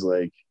 because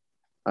like,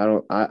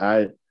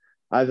 I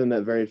haven't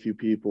met very few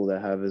people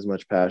that have as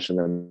much passion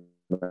than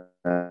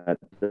Matt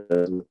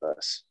does with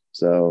us.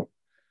 So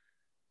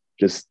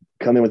just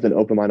come in with an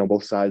open mind on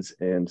both sides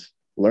and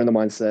learn the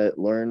mindset,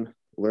 learn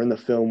the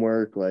film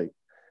work, like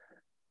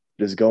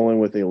just go in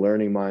with a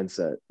learning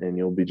mindset and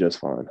you'll be just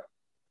fine.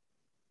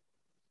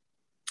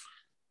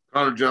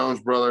 Connor Jones,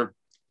 brother,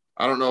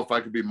 I don't know if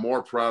I could be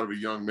more proud of a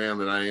young man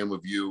than I am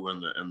of you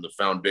and the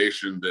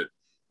foundation that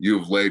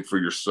you've laid for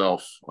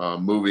yourself,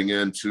 moving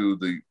into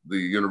the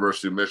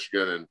University of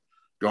Michigan and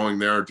going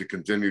there to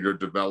continue your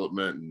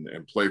development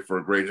and play for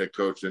a great head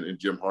coach in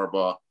Jim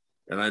Harbaugh.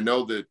 And I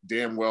know that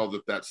damn well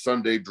that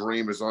Sunday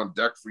dream is on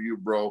deck for you,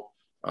 bro.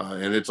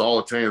 And it's all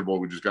attainable.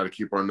 We just got to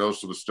keep our nose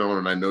to the stone,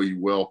 and I know you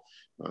will.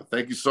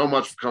 Thank you so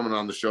much for coming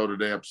on the show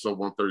today, episode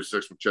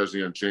 136 with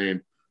Chesney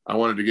Unchained. I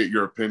wanted to get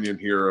your opinion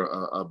here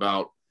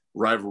about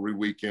rivalry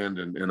weekend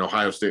in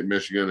Ohio State,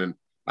 Michigan. And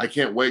I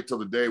can't wait till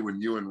the day when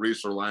you and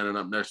Reese are lining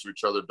up next to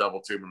each other,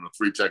 double teaming the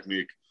 3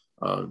 technique,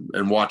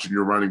 and watching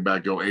your running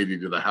back go 80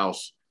 to the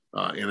house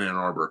in Ann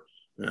Arbor.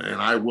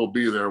 And I will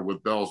be there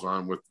with bells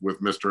on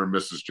with Mr. and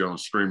Mrs.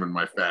 Jones screaming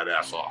my fat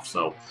ass off.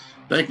 So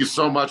thank you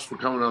so much for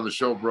coming on the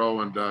show,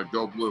 bro, and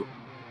go Blue.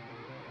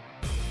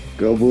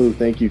 Go Blue.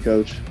 Thank you,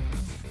 Coach.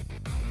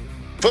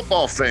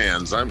 Football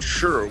fans, I'm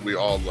sure we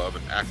all love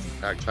an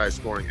action-packed,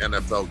 high-scoring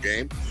NFL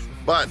game,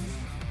 but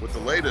with the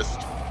latest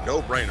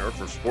no-brainer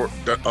for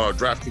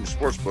DraftKings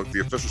Sportsbook, the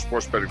official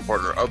sports betting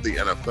partner of the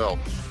NFL,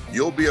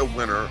 you'll be a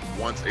winner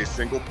once a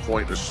single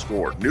point is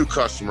scored. New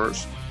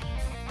customers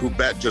who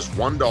bet just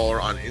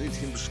 $1 on any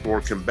team to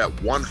score can bet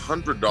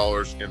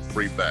 $100 in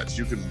free bets.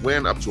 You can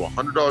win up to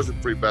 $100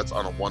 in free bets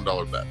on a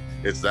 $1 bet.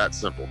 It's that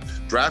simple.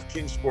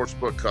 DraftKings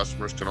Sportsbook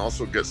customers can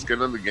also get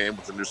skin in the game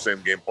with the new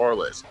same-game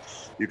parlays.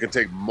 You can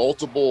take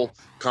multiple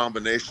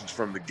combinations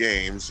from the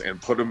games and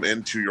put them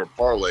into your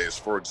parlays.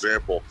 For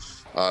example,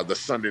 the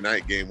Sunday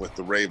night game with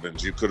the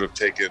Ravens, you could have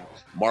taken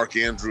Mark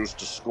Andrews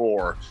to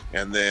score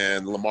and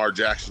then Lamar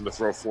Jackson to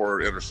throw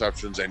 4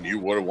 interceptions, and you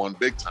would have won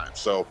big time.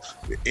 So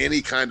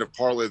any kind of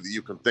parlay that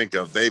you can think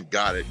of, they've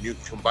got it. You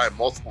can combine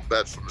multiple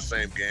bets from the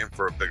same game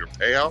for a bigger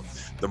payout.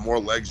 The more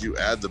legs you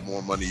add, the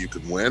more money you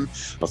can win.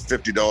 A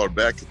 $50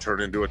 bet could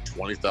turn into a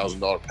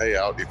 $20,000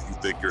 payout if you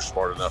think you're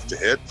smart enough to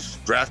hit.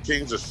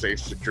 DraftKings is safe,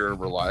 secure, and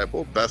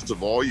reliable. Best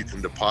of all, you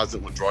can deposit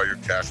and withdraw your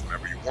cash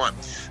whenever you want.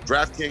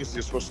 DraftKings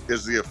is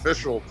the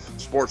official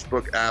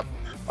sportsbook app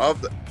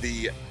of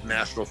the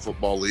National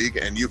Football League,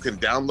 and you can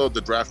download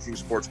the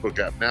DraftKings Sportsbook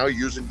app now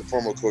using the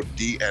promo code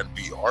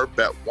DNVR.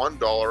 Bet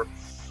 $1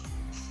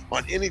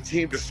 on any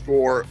team to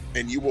score,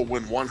 and you will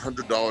win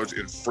 $100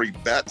 in free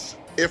bets.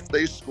 If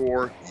they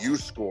score, you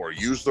score.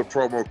 Use the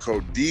promo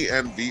code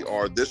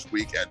DNVR this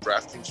week at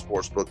DraftKings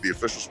Sportsbook, the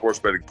official sports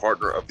betting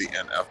partner of the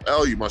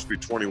NFL. You must be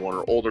 21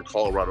 or older,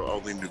 Colorado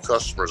only, new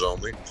customers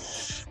only.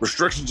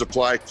 Restrictions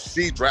apply.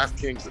 See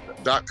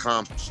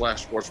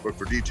DraftKings.com/sportsbook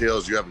for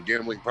details. You have a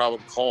gambling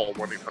problem, call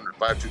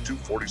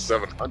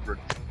 1-800-522-4700.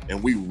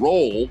 And we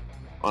roll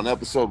on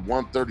episode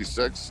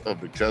 136 of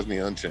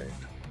McChesney Unchained.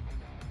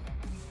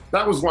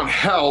 That was one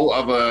hell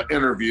of an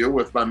interview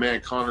with my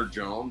man Connor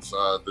Jones,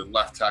 the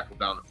left tackle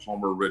down at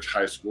Palmer Ridge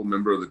High School,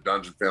 member of the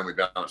Dungeon family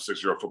down at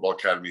 6-Year Football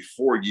Academy,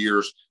 4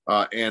 years,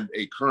 and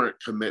a current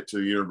commit to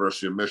the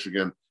University of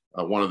Michigan,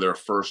 one of their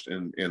first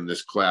in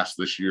this class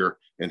this year.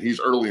 And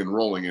he's early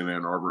enrolling in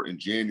Ann Arbor in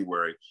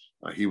January.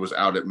 He was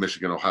out at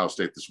Michigan, Ohio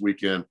State this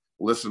weekend.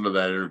 Listen to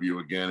that interview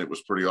again. It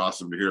was pretty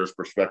awesome to hear his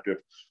perspective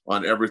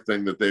on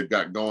everything that they've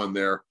got going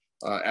there.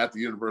 At the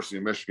University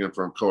of Michigan,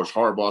 from Coach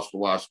Harbaugh's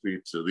philosophy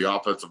to the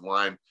offensive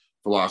line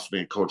philosophy,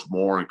 and Coach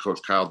Moore and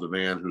Coach Kyle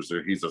Devan, who's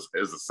there. He's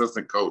his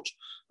assistant coach,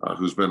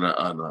 who's been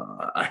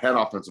a head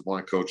offensive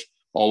line coach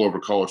all over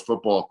college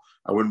football.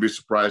 I wouldn't be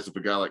surprised if a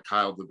guy like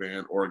Kyle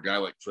Devan or a guy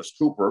like Chris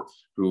Cooper,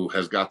 who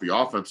has got the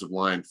offensive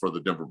line for the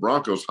Denver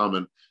Broncos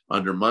humming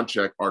under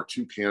Munchak, are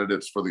 2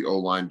 candidates for the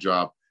O-line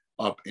job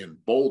up in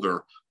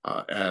Boulder,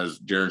 as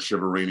Darren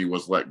Shiverini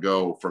was let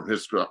go from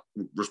his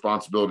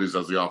responsibilities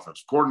as the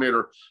offensive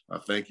coordinator.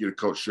 Thank you to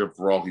Coach Shiv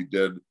for all he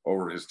did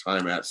over his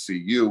time at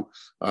CU.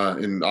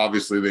 And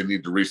obviously they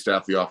need to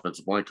restaff the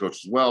offensive line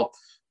coach as well.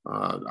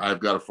 I've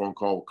got a phone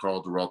call with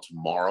Carl Durrell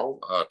tomorrow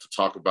to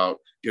talk about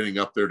getting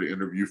up there to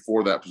interview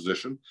for that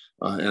position.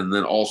 And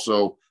then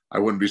also, I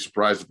wouldn't be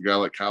surprised if a guy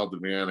like Kyle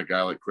Devan, a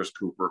guy like Chris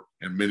Cooper,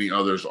 and many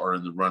others are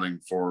in the running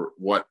for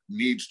what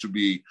needs to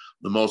be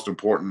the most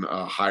important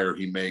hire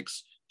he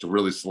makes to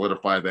really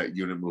solidify that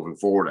unit moving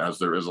forward, as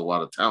there is a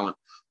lot of talent,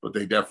 but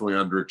they definitely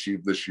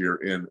underachieved this year,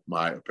 in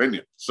my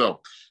opinion.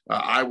 So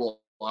I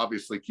will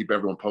obviously keep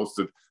everyone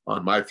posted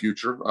on my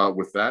future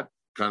with that.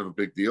 Kind of a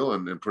big deal,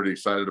 and pretty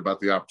excited about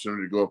the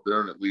opportunity to go up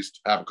there and at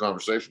least have a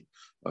conversation.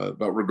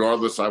 But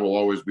regardless, I will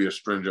always be a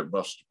stringent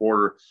Buff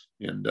supporter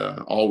and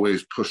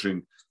always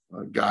pushing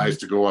guys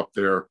to go up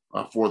there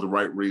for the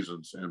right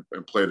reasons and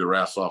play their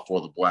ass off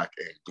for the black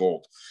and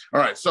gold.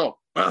 All right, so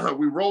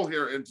we roll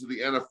here into the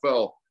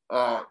NFL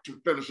to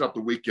finish up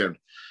the weekend.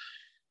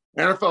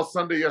 NFL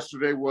Sunday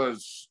yesterday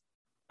was,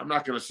 I'm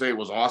not going to say it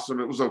was awesome.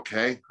 It was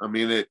okay. I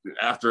mean,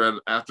 after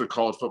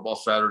college football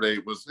Saturday,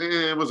 it was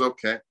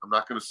okay. I'm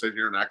not going to sit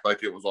here and act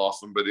like it was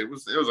awesome, but it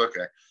was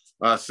okay.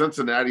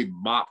 Cincinnati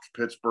mopped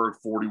Pittsburgh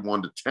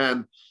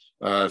 41-10.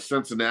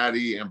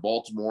 Cincinnati and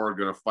Baltimore are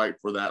going to fight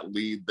for that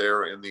lead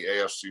there in the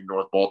AFC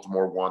North.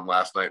 Baltimore won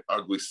last night,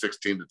 ugly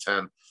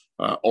 16-10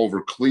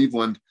 over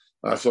Cleveland.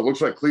 So it looks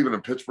like Cleveland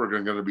and Pittsburgh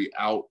are going to be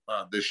out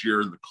this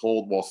year in the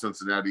cold, while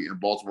Cincinnati and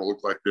Baltimore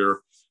look like they're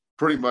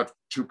pretty much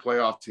 2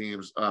 playoff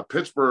teams.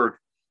 Pittsburgh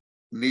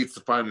needs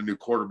to find a new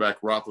quarterback.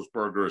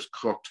 Roethlisberger is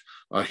cooked.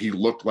 He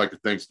looked like a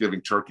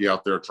Thanksgiving turkey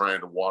out there trying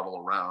to waddle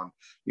around,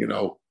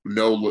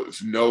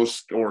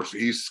 or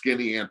he's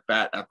skinny and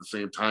fat at the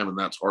same time, and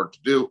that's hard to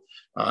do.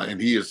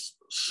 And he is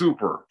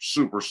super,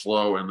 super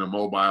slow and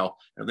immobile,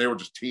 and they were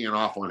just teeing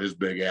off on his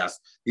big ass.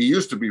 He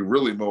used to be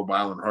really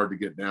mobile and hard to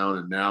get down,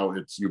 and now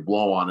it's you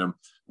blow on him.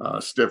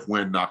 Stiff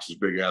wind knocks his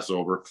big ass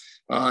over.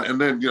 And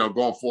then,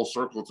 going full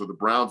circle to the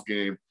Browns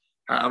game,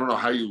 I don't know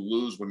how you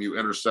lose when you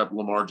intercept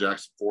Lamar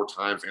Jackson 4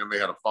 times, and they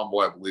had a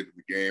fumble, I believe, in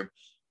the game.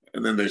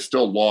 And then they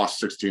still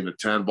lost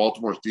 16-10.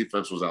 Baltimore's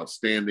defense was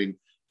outstanding.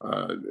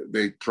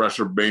 They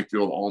pressured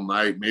Mayfield all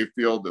night.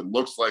 Mayfield, it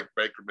looks like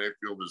Baker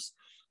Mayfield is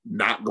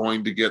not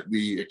going to get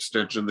the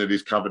extension that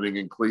he's coveting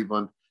in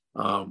Cleveland.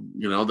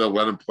 They'll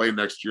let him play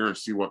next year and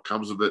see what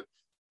comes of it.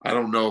 I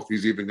don't know if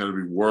he's even going to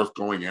be worth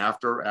going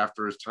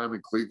after his time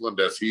in Cleveland,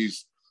 as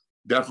he's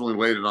definitely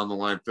laid it on the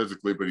line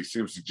physically, but he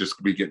seems to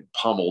just be getting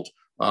pummeled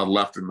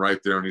left and right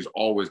there, and he's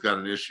always got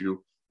an issue.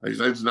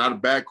 He's not a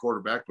bad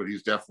quarterback, but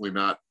he's definitely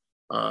not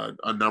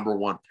a number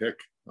one pick.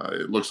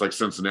 It looks like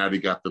Cincinnati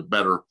got the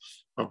better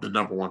of the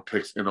number one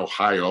picks in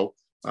Ohio,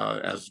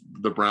 as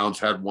the Browns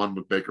had one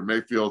with Baker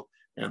Mayfield,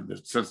 and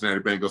the Cincinnati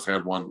Bengals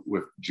had one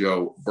with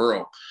Joe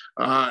Burrow.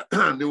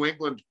 New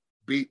England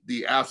beat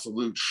the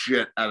absolute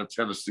shit out of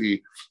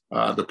Tennessee.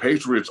 The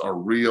Patriots are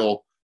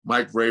real.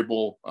 Mike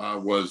Vrabel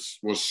was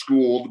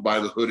schooled by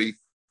the hoodie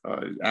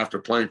after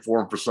playing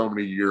for him for so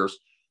many years.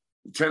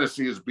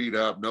 Tennessee is beat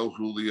up. No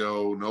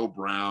Julio, no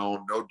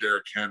Brown, no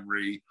Derrick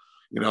Henry.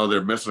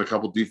 They're missing a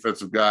couple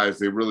defensive guys.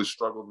 They really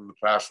struggled in the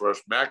pass rush.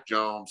 Mac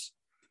Jones,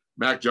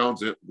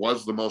 it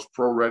was the most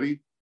pro ready.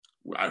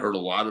 I heard a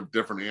lot of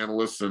different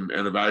analysts and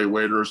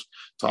evaluators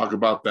talk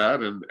about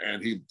that,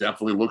 and he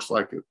definitely looks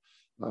like it.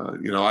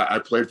 I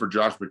played for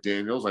Josh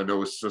McDaniels. I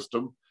know his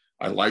system.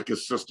 I like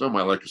his system.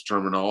 I like his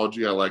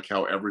terminology. I like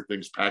how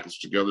everything's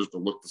packaged together to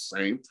look the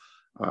same.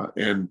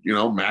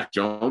 Mac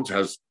Jones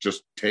has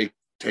just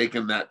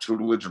taken that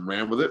tutelage and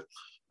ran with it.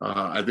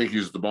 I think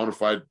he's the bona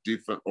fide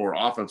defense or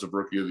offensive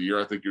rookie of the year.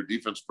 I think your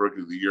defensive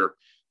rookie of the year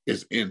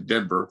is in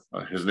Denver.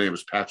 His name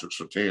is Patrick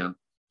Surtain.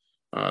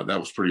 That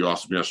was pretty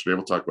awesome yesterday.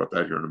 We'll talk about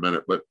that here in a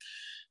minute. But,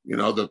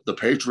 the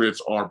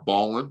Patriots are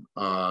balling,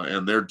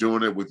 and they're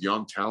doing it with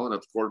young talent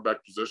at the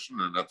quarterback position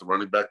and at the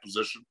running back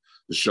position.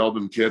 The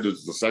Sheldon kid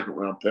is the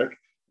second-round pick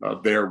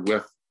there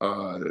with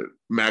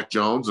Mac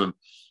Jones. And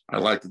I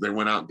like that they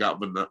went out and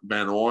got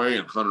Van Noy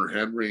and Hunter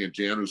Henry and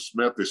Janu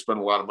Smith. They spent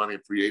a lot of money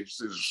in free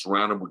agency to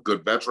surround them with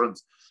good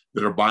veterans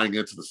that are buying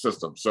into the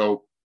system.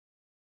 So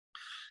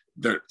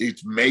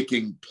it's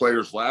making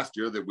players last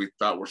year that we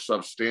thought were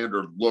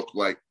substandard look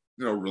like,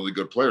 really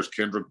good players.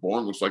 Kendrick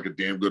Bourne looks like a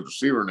damn good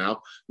receiver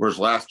now, whereas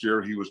last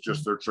year he was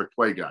just their trick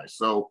play guy.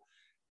 So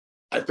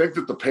I think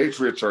that the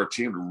Patriots are a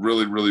team to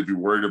really, really be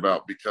worried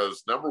about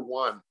because, number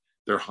one,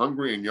 they're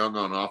hungry and young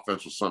on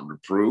offense with something to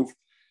prove.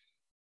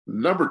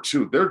 Number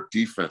two, their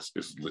defense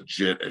is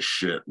legit as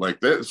shit.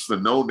 Like, that's the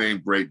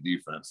no-name great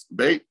defense.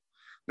 They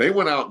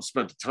went out and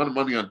spent a ton of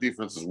money on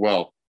defense as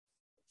well,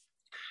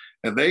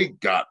 and they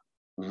got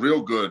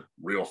real good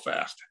real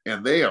fast.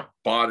 And they have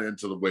bought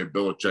into the way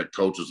Belichick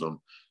coaches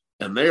them,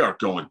 and they are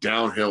going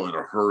downhill in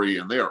a hurry,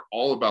 and they are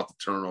all about the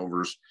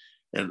turnovers.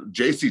 And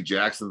J.C.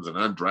 Jackson's an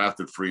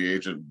undrafted free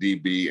agent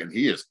DB, and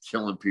he is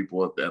killing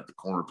people at the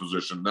corner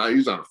position. Now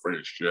he's not afraid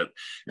of shit.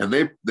 And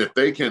if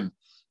they can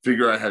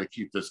figure out how to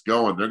keep this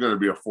going, they're going to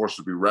be a force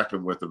to be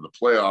reckoned with in the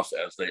playoffs,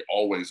 as they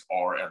always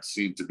are and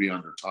seem to be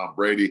under Tom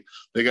Brady.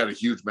 They got a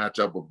huge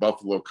matchup with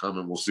Buffalo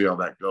coming. We'll see how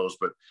that goes.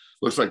 But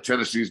looks like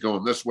Tennessee's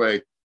going this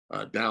way,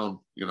 down,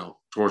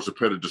 towards the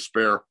pit of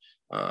despair.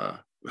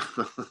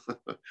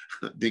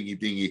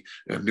 Dingy,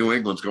 and New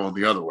England's going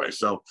the other way.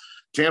 So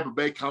Tampa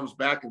Bay comes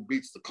back and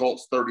beats the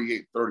Colts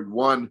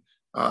 38-31.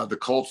 The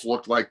Colts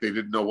looked like they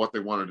didn't know what they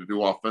wanted to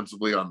do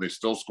offensively, and they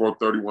still scored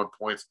 31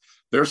 points.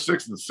 They're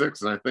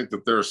 6-6, and I think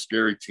that they're a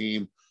scary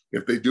team.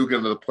 If they do get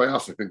into the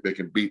playoffs, I think they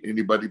can beat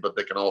anybody, but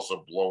they can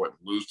also blow it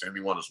and lose to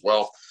anyone as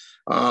well.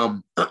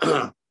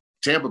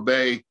 Tampa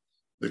Bay,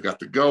 they've got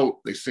the GOAT.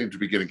 They seem to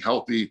be getting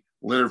healthy.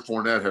 Leonard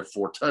Fournette had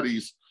 4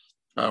 tutties.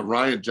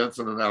 Ryan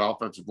Jensen and that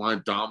offensive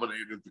line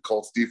dominated the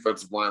Colts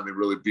defensive line. They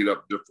really beat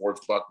up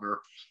DeForest Buckner,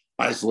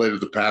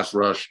 isolated the pass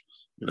rush.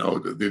 They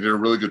did a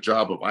really good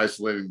job of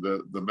isolating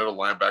the middle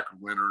linebacker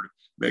Leonard,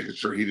 making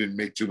sure he didn't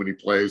make too many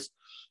plays.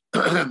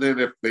 And then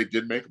if they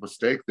did make a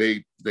mistake,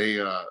 they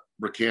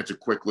recanted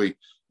quickly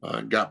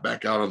and got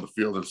back out on the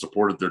field and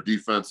supported their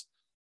defense.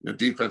 The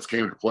defense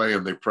came to play,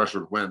 and they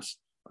pressured Wentz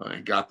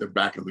and got them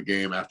back in the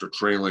game after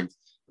trailing.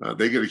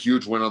 They get a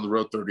huge win on the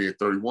road,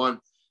 38-31.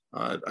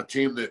 A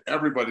team that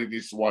everybody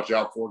needs to watch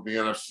out for in the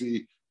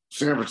NFC.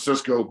 San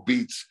Francisco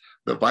beats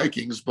the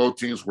Vikings. Both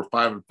teams were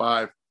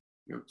 5-5.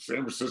 San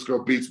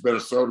Francisco beats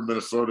Minnesota.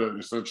 Minnesota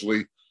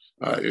essentially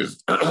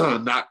is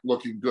not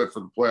looking good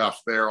for the playoffs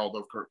there,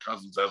 although Kirk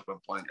Cousins has been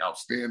playing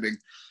outstanding.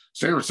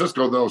 San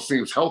Francisco, though,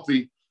 seems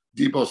healthy.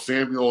 Deebo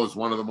Samuel is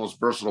one of the most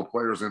versatile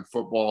players in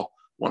football.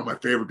 One of my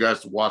favorite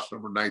guys to watch,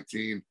 number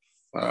 19.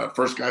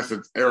 First guy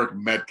since Eric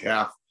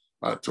Metcalf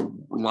to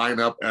line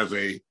up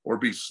or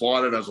be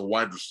slotted as a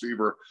wide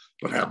receiver,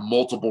 but have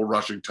multiple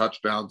rushing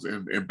touchdowns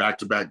in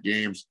back-to-back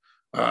games.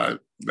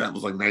 That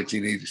was like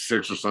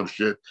 1986 or some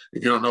shit.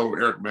 If you don't know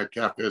who Eric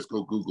Metcalf is,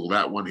 go Google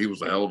that one. He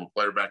was a hell of a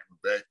player back in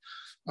the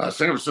day.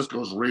 San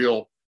Francisco's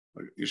real.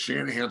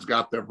 Shanahan's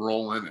got them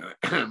rolling.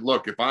 And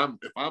look, if I'm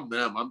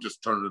them, I'm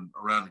just turning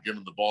around and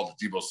giving the ball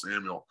to Deebo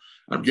Samuel.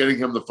 I'm getting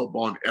him the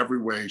football in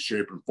every way,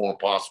 shape, and form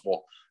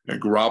possible. And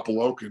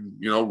Garoppolo can,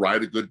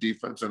 ride a good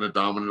defense and a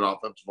dominant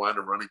offensive line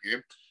and running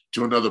game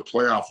to another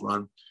playoff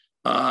run.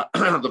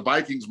 The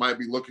Vikings might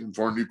be looking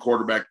for a new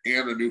quarterback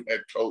and a new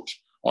head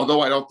coach.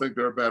 Although I don't think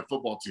they're a bad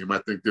football team. I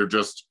think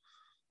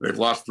they've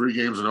lost 3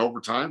 games in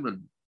overtime,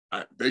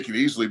 and they could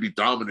easily be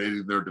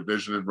dominating their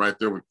division and right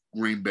there with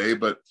Green Bay.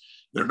 But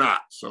They're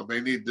not. So they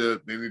need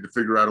to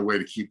figure out a way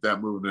to keep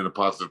that moving in a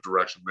positive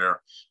direction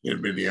there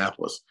in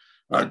Minneapolis.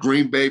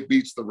 Green Bay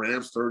beats the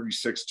Rams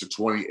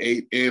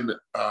 36-28 in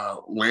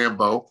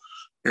Lambeau.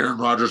 Aaron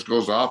Rodgers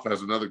goes off,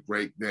 has another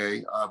great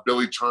day.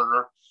 Billy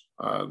Turner,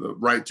 the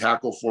right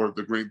tackle for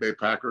the Green Bay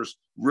Packers,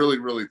 really,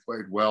 really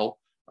played well.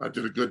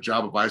 Did a good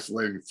job of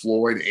isolating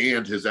Floyd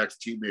and his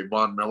ex-teammate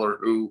Von Miller,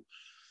 who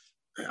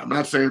I'm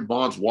not saying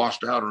Von's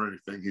washed out or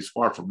anything. He's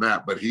far from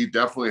that, but he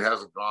definitely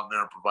hasn't gone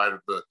there and provided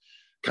the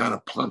kind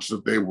of punch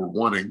that they were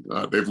wanting.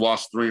 They've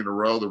lost 3 in a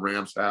row, the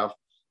Rams have.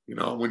 You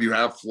know, when you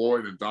have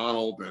Floyd and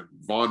Donald and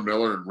Von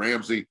Miller and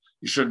Ramsey,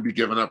 you shouldn't be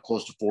giving up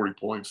close to 40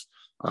 points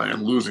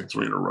and losing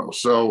 3 in a row.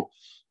 So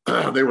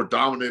they were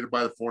dominated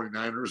by the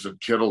 49ers, and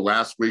Kittle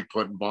last week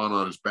putting Von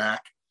on his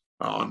back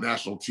on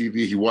national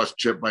TV. He was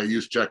chipped by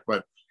Juszczyk,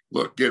 but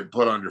look, getting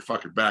put on your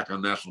fucking back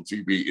on national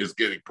TV is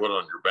getting put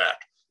on your back.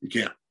 You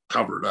can't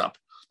cover it up.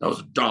 That was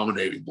a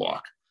dominating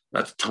block.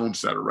 That's a tone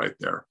setter right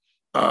there.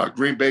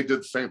 Green Bay did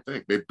the same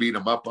thing. They beat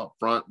him up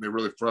front, and they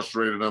really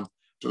frustrated him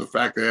to the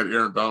fact they had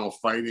Aaron Donald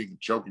fighting and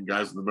choking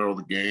guys in the middle of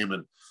the game.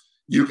 And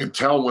you can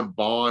tell when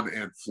Vaughn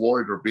and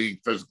Floyd are being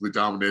physically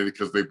dominated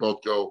because they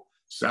both go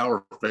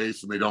sour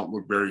face and they don't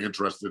look very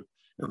interested.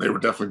 And they were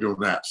definitely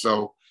doing that.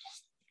 So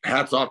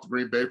hats off to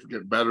Green Bay for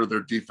getting better.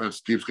 Their defense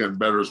keeps getting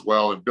better as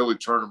well. And Billy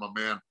Turner, my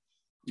man,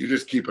 you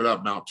just keep it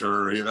up, Mount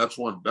Turner. Yeah, that's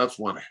one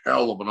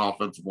hell of an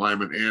offensive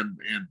lineman and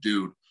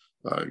dude.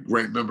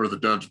 Great member of the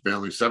Dungeon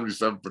family.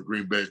 77 for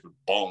Green Bay's been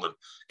balling.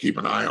 Keep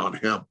an eye on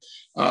him.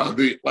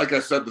 Like I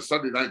said, the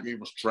Sunday night game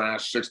was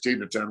trash.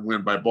 16-10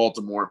 win by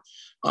Baltimore.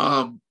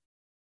 The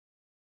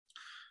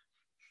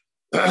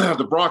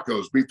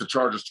Broncos beat the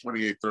Chargers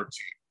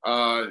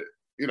 28-13.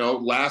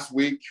 Last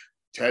week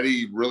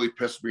Teddy really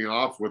pissed me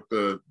off with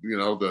the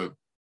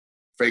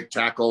fake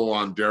tackle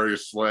on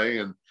Darius Slay,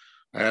 and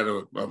I had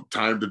a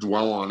time to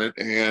dwell on it.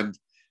 And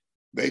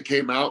they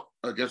came out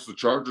against the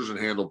Chargers and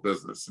handled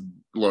business. And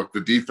look, the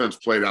defense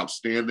played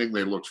outstanding.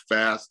 They looked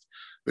fast.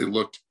 They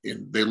looked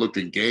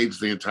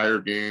engaged the entire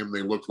game.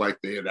 They looked like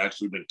they had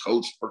actually been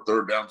coached for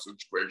third down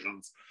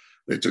situations.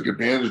 They took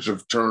advantage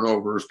of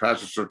turnovers.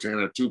 Patrick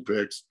Surtain had 2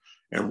 picks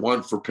and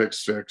 1 for pick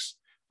 6.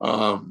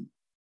 I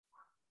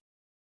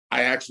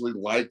actually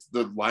liked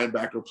the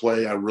linebacker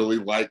play. I really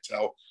liked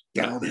how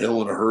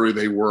downhill in a hurry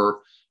they were.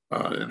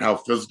 And how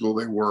physical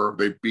they were.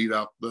 They beat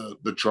up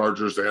the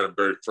Chargers. They had them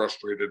very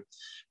frustrated.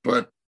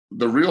 But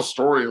the real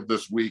story of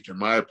this week, in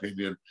my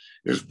opinion,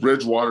 is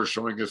Bridgewater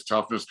showing his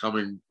toughness,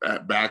 coming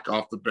back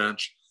off the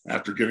bench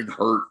after getting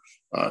hurt,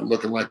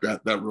 looking like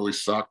that really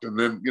sucked. And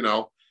then,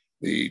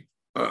 the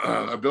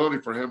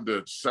ability for him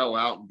to sell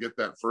out and get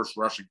that first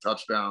rushing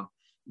touchdown,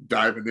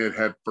 diving in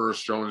head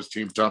first, showing his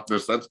team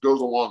toughness, that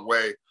goes a long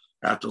way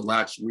after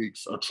last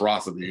week's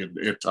atrocity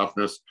in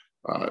toughness.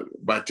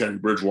 By Teddy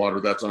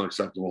Bridgewater. That's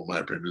unacceptable in my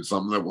opinion.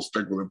 Something that will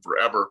stick with him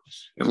forever,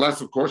 unless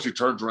of course he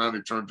turns around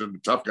and turns into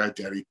tough guy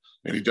Teddy,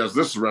 and he does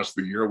this the rest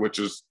of the year, which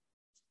is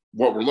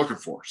what we're looking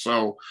for.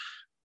 So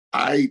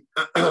I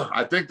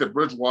think that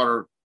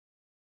Bridgewater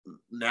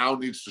now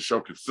needs to show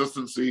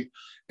consistency,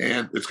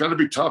 and it's going to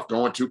be tough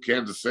going to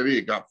Kansas City.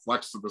 It got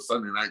flexed to the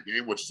Sunday night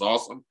game, which is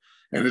awesome.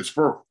 And it's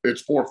for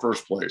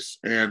first place.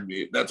 And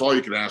that's all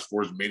you can ask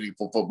for is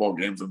meaningful football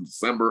games in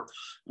December.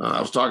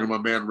 I was talking to my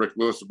man, Rick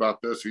Lewis, about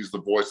this. He's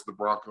the voice of the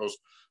Broncos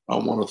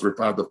on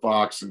 103.5 The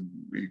Fox, and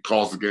he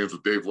calls the games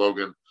with Dave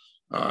Logan.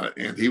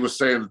 And he was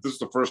saying that this is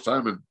the first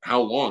time in how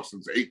long,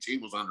 since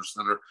 18 was under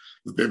center,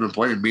 that they've been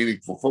playing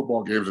meaningful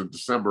football games in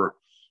December,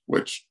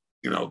 which,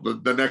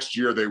 the next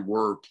year they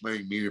were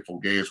playing meaningful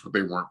games, but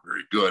they weren't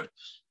very good.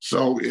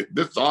 So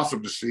it's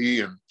awesome to see.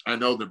 And I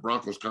know that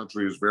Broncos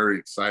country is very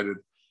excited.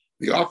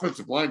 The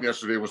offensive line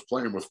yesterday was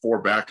playing with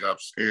 4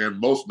 backups, and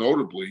most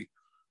notably,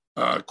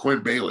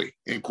 Quinn Bailey.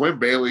 And Quinn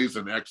Bailey's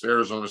an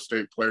ex-Arizona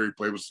State player. He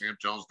played with Sam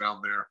Jones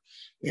down there.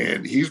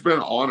 And he's been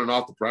on and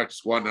off the practice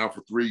squad now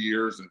for 3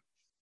 years. And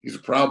he's a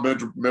proud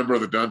member of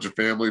the Dungeon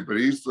family, but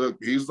he's the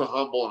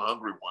humble and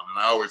hungry one.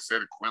 And I always say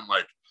to Quinn,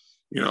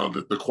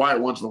 the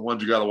quiet ones are the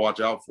ones you got to watch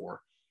out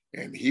for.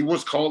 And he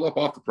was called up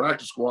off the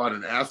practice squad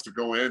and asked to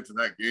go into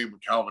that game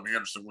when Calvin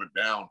Anderson went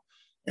down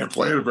and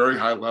played at a very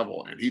high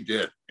level, and he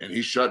did. And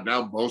he shut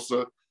down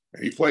Bosa,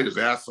 and he played his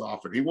ass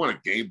off, and he won a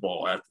game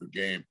ball after the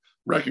game,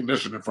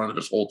 recognition in front of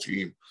his whole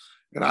team.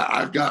 And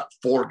I've got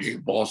 4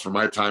 game balls from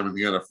my time in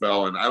the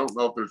NFL, and I don't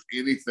know if there's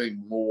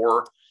anything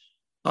more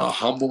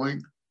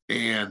humbling,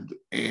 and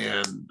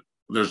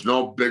there's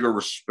no bigger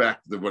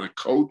respect than when a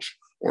coach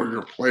or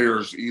your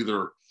players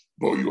either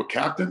vote you a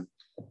captain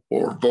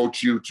or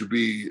vote you to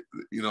be,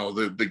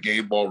 the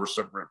game ball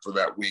recipient for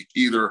that week,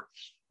 either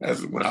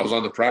as when I was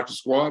on the practice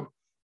squad,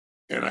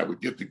 and I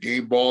would get the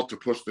game ball to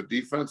push the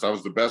defense. I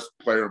was the best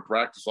player in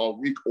practice all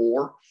week,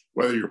 or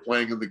whether you're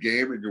playing in the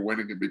game and you're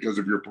winning it because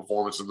of your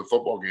performance in the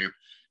football game.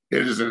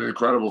 It is an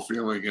incredible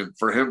feeling. And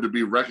for him to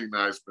be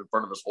recognized in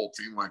front of his whole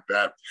team like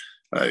that,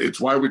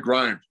 it's why we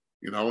grind,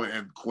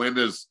 and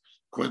Quinn's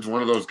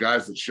one of those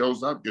guys that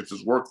shows up, gets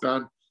his work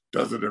done,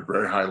 does it at a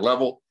very high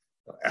level,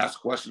 asks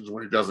questions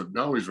when he doesn't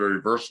know. He's very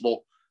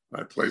versatile.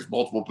 Plays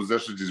multiple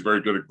positions. He's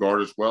very good at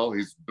guard as well.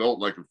 He's built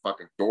like a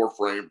fucking door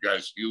frame.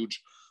 Guy's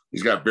huge.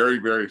 He's got very,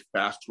 very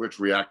fast twitch,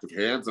 reactive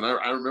hands. And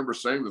I remember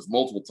saying this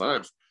multiple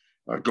times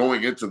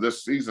going into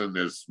this season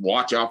is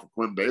watch out for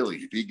Quinn Bailey.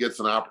 If he gets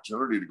an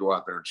opportunity to go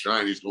out there and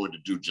shine, he's going to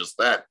do just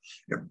that.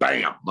 And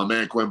bam, my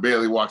man Quinn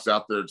Bailey walks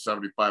out there and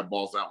 75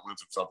 balls out,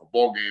 wins himself a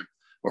ball game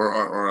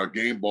or a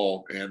game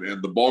ball.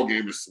 And the ball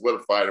game is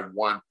solidified and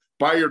won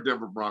by your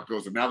Denver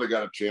Broncos. And now they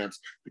got a chance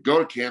to go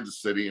to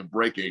Kansas City and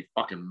break a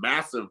fucking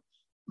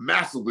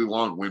massively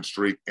long win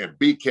streak and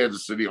beat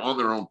Kansas City on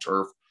their own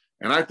turf.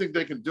 And I think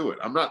they can do it.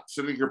 I'm not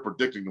sitting here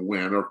predicting a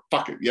win, or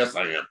fuck it. Yes,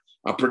 I am.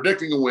 I'm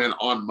predicting a win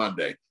on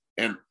Monday.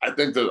 And I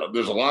think that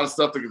there's a lot of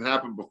stuff that can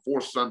happen before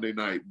Sunday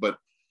night. But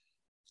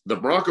the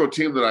Bronco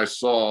team that I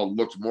saw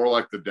looked more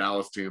like the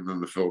Dallas team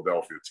than the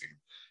Philadelphia team.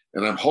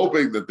 And I'm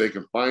hoping that they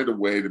can find a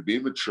way to be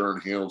mature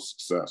and handle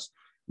success.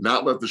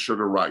 Not let the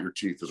sugar rot your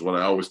teeth is what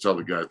I always tell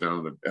the guys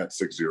down at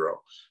 6-0.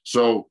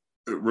 So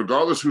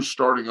regardless who's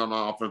starting on the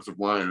offensive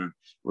line, and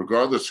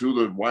regardless who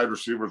the wide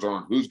receivers are,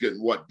 and who's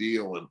getting what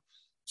deal, and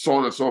so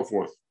on and so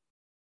forth,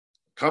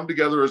 come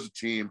together as a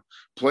team,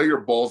 play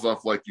your balls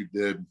off like you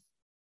did,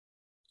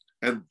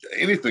 and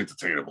anything's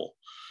attainable.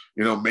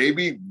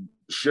 Maybe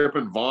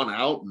shipping Vaughn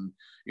out and,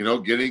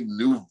 getting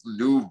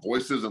new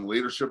voices and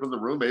leadership in the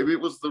room. Maybe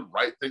it was the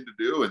right thing to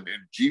do. And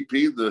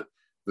GP, the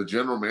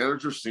general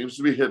manager, seems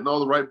to be hitting all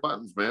the right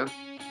buttons, man.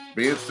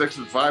 Being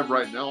 6-5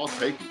 right now, I'll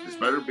take it. It's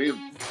better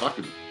being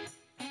fucking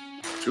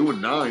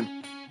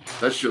 2-9.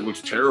 That shit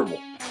looks terrible.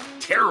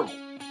 Terrible.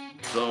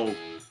 So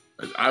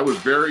I was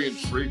very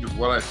intrigued with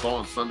what I saw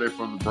on Sunday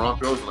from the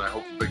Broncos, and I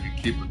hope that they can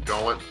keep it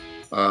going.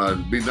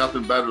 It'd be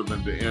nothing better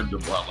than the end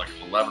of like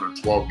an 11 or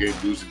 12 game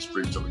losing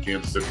streak to the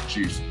Kansas City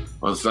Chiefs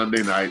on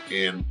Sunday night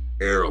in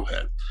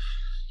Arrowhead.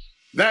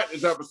 That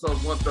is episode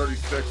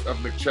 136 of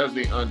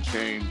McChesney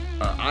Unchained.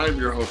 I'm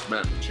your host,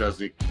 Matt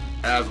McChesney.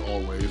 As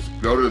always,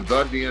 go to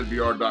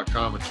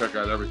thednvr.com and check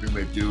out everything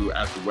they do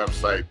at the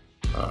website.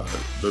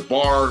 The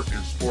bar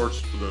and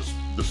sports,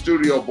 the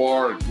studio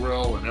bar and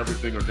grill and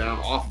everything are down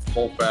off of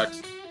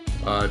Colfax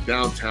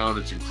downtown.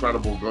 It's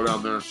incredible. Go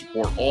down there and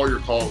support all your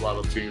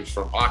Colorado teams,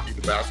 from hockey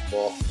to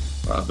basketball.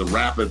 The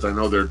Rapids, I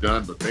know they're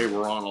done, but they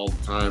were on all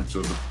the time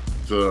to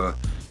the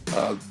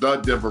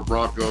Denver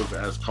Broncos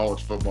as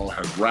college football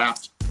has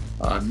wrapped.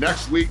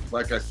 Next week,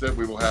 like I said,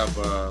 we will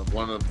have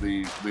one of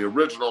the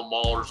original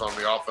Maulers on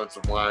the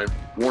offensive line,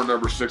 war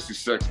number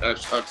 66,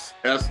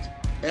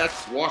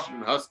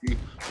 ex-Washington Husky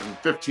and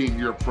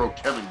 15-year pro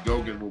Kevin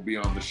Gogan will be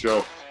on the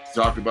show to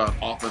talk about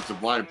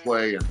offensive line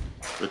play and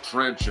the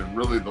trench and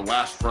really the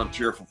last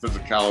frontier for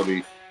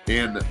physicality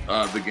in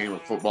the game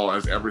of football,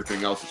 as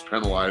everything else is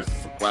penalized.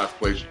 It's the last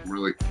place you can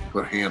really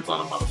put hands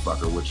on a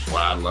motherfucker, which is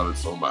why I love it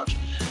so much.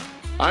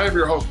 I am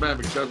your host, Matt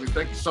McChesney.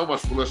 Thank you so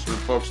much for listening,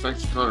 folks.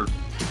 Thanks to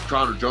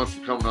Connor Jones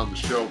for coming on the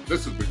show.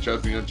 This is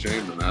McChesney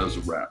Unchained, and that is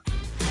a wrap.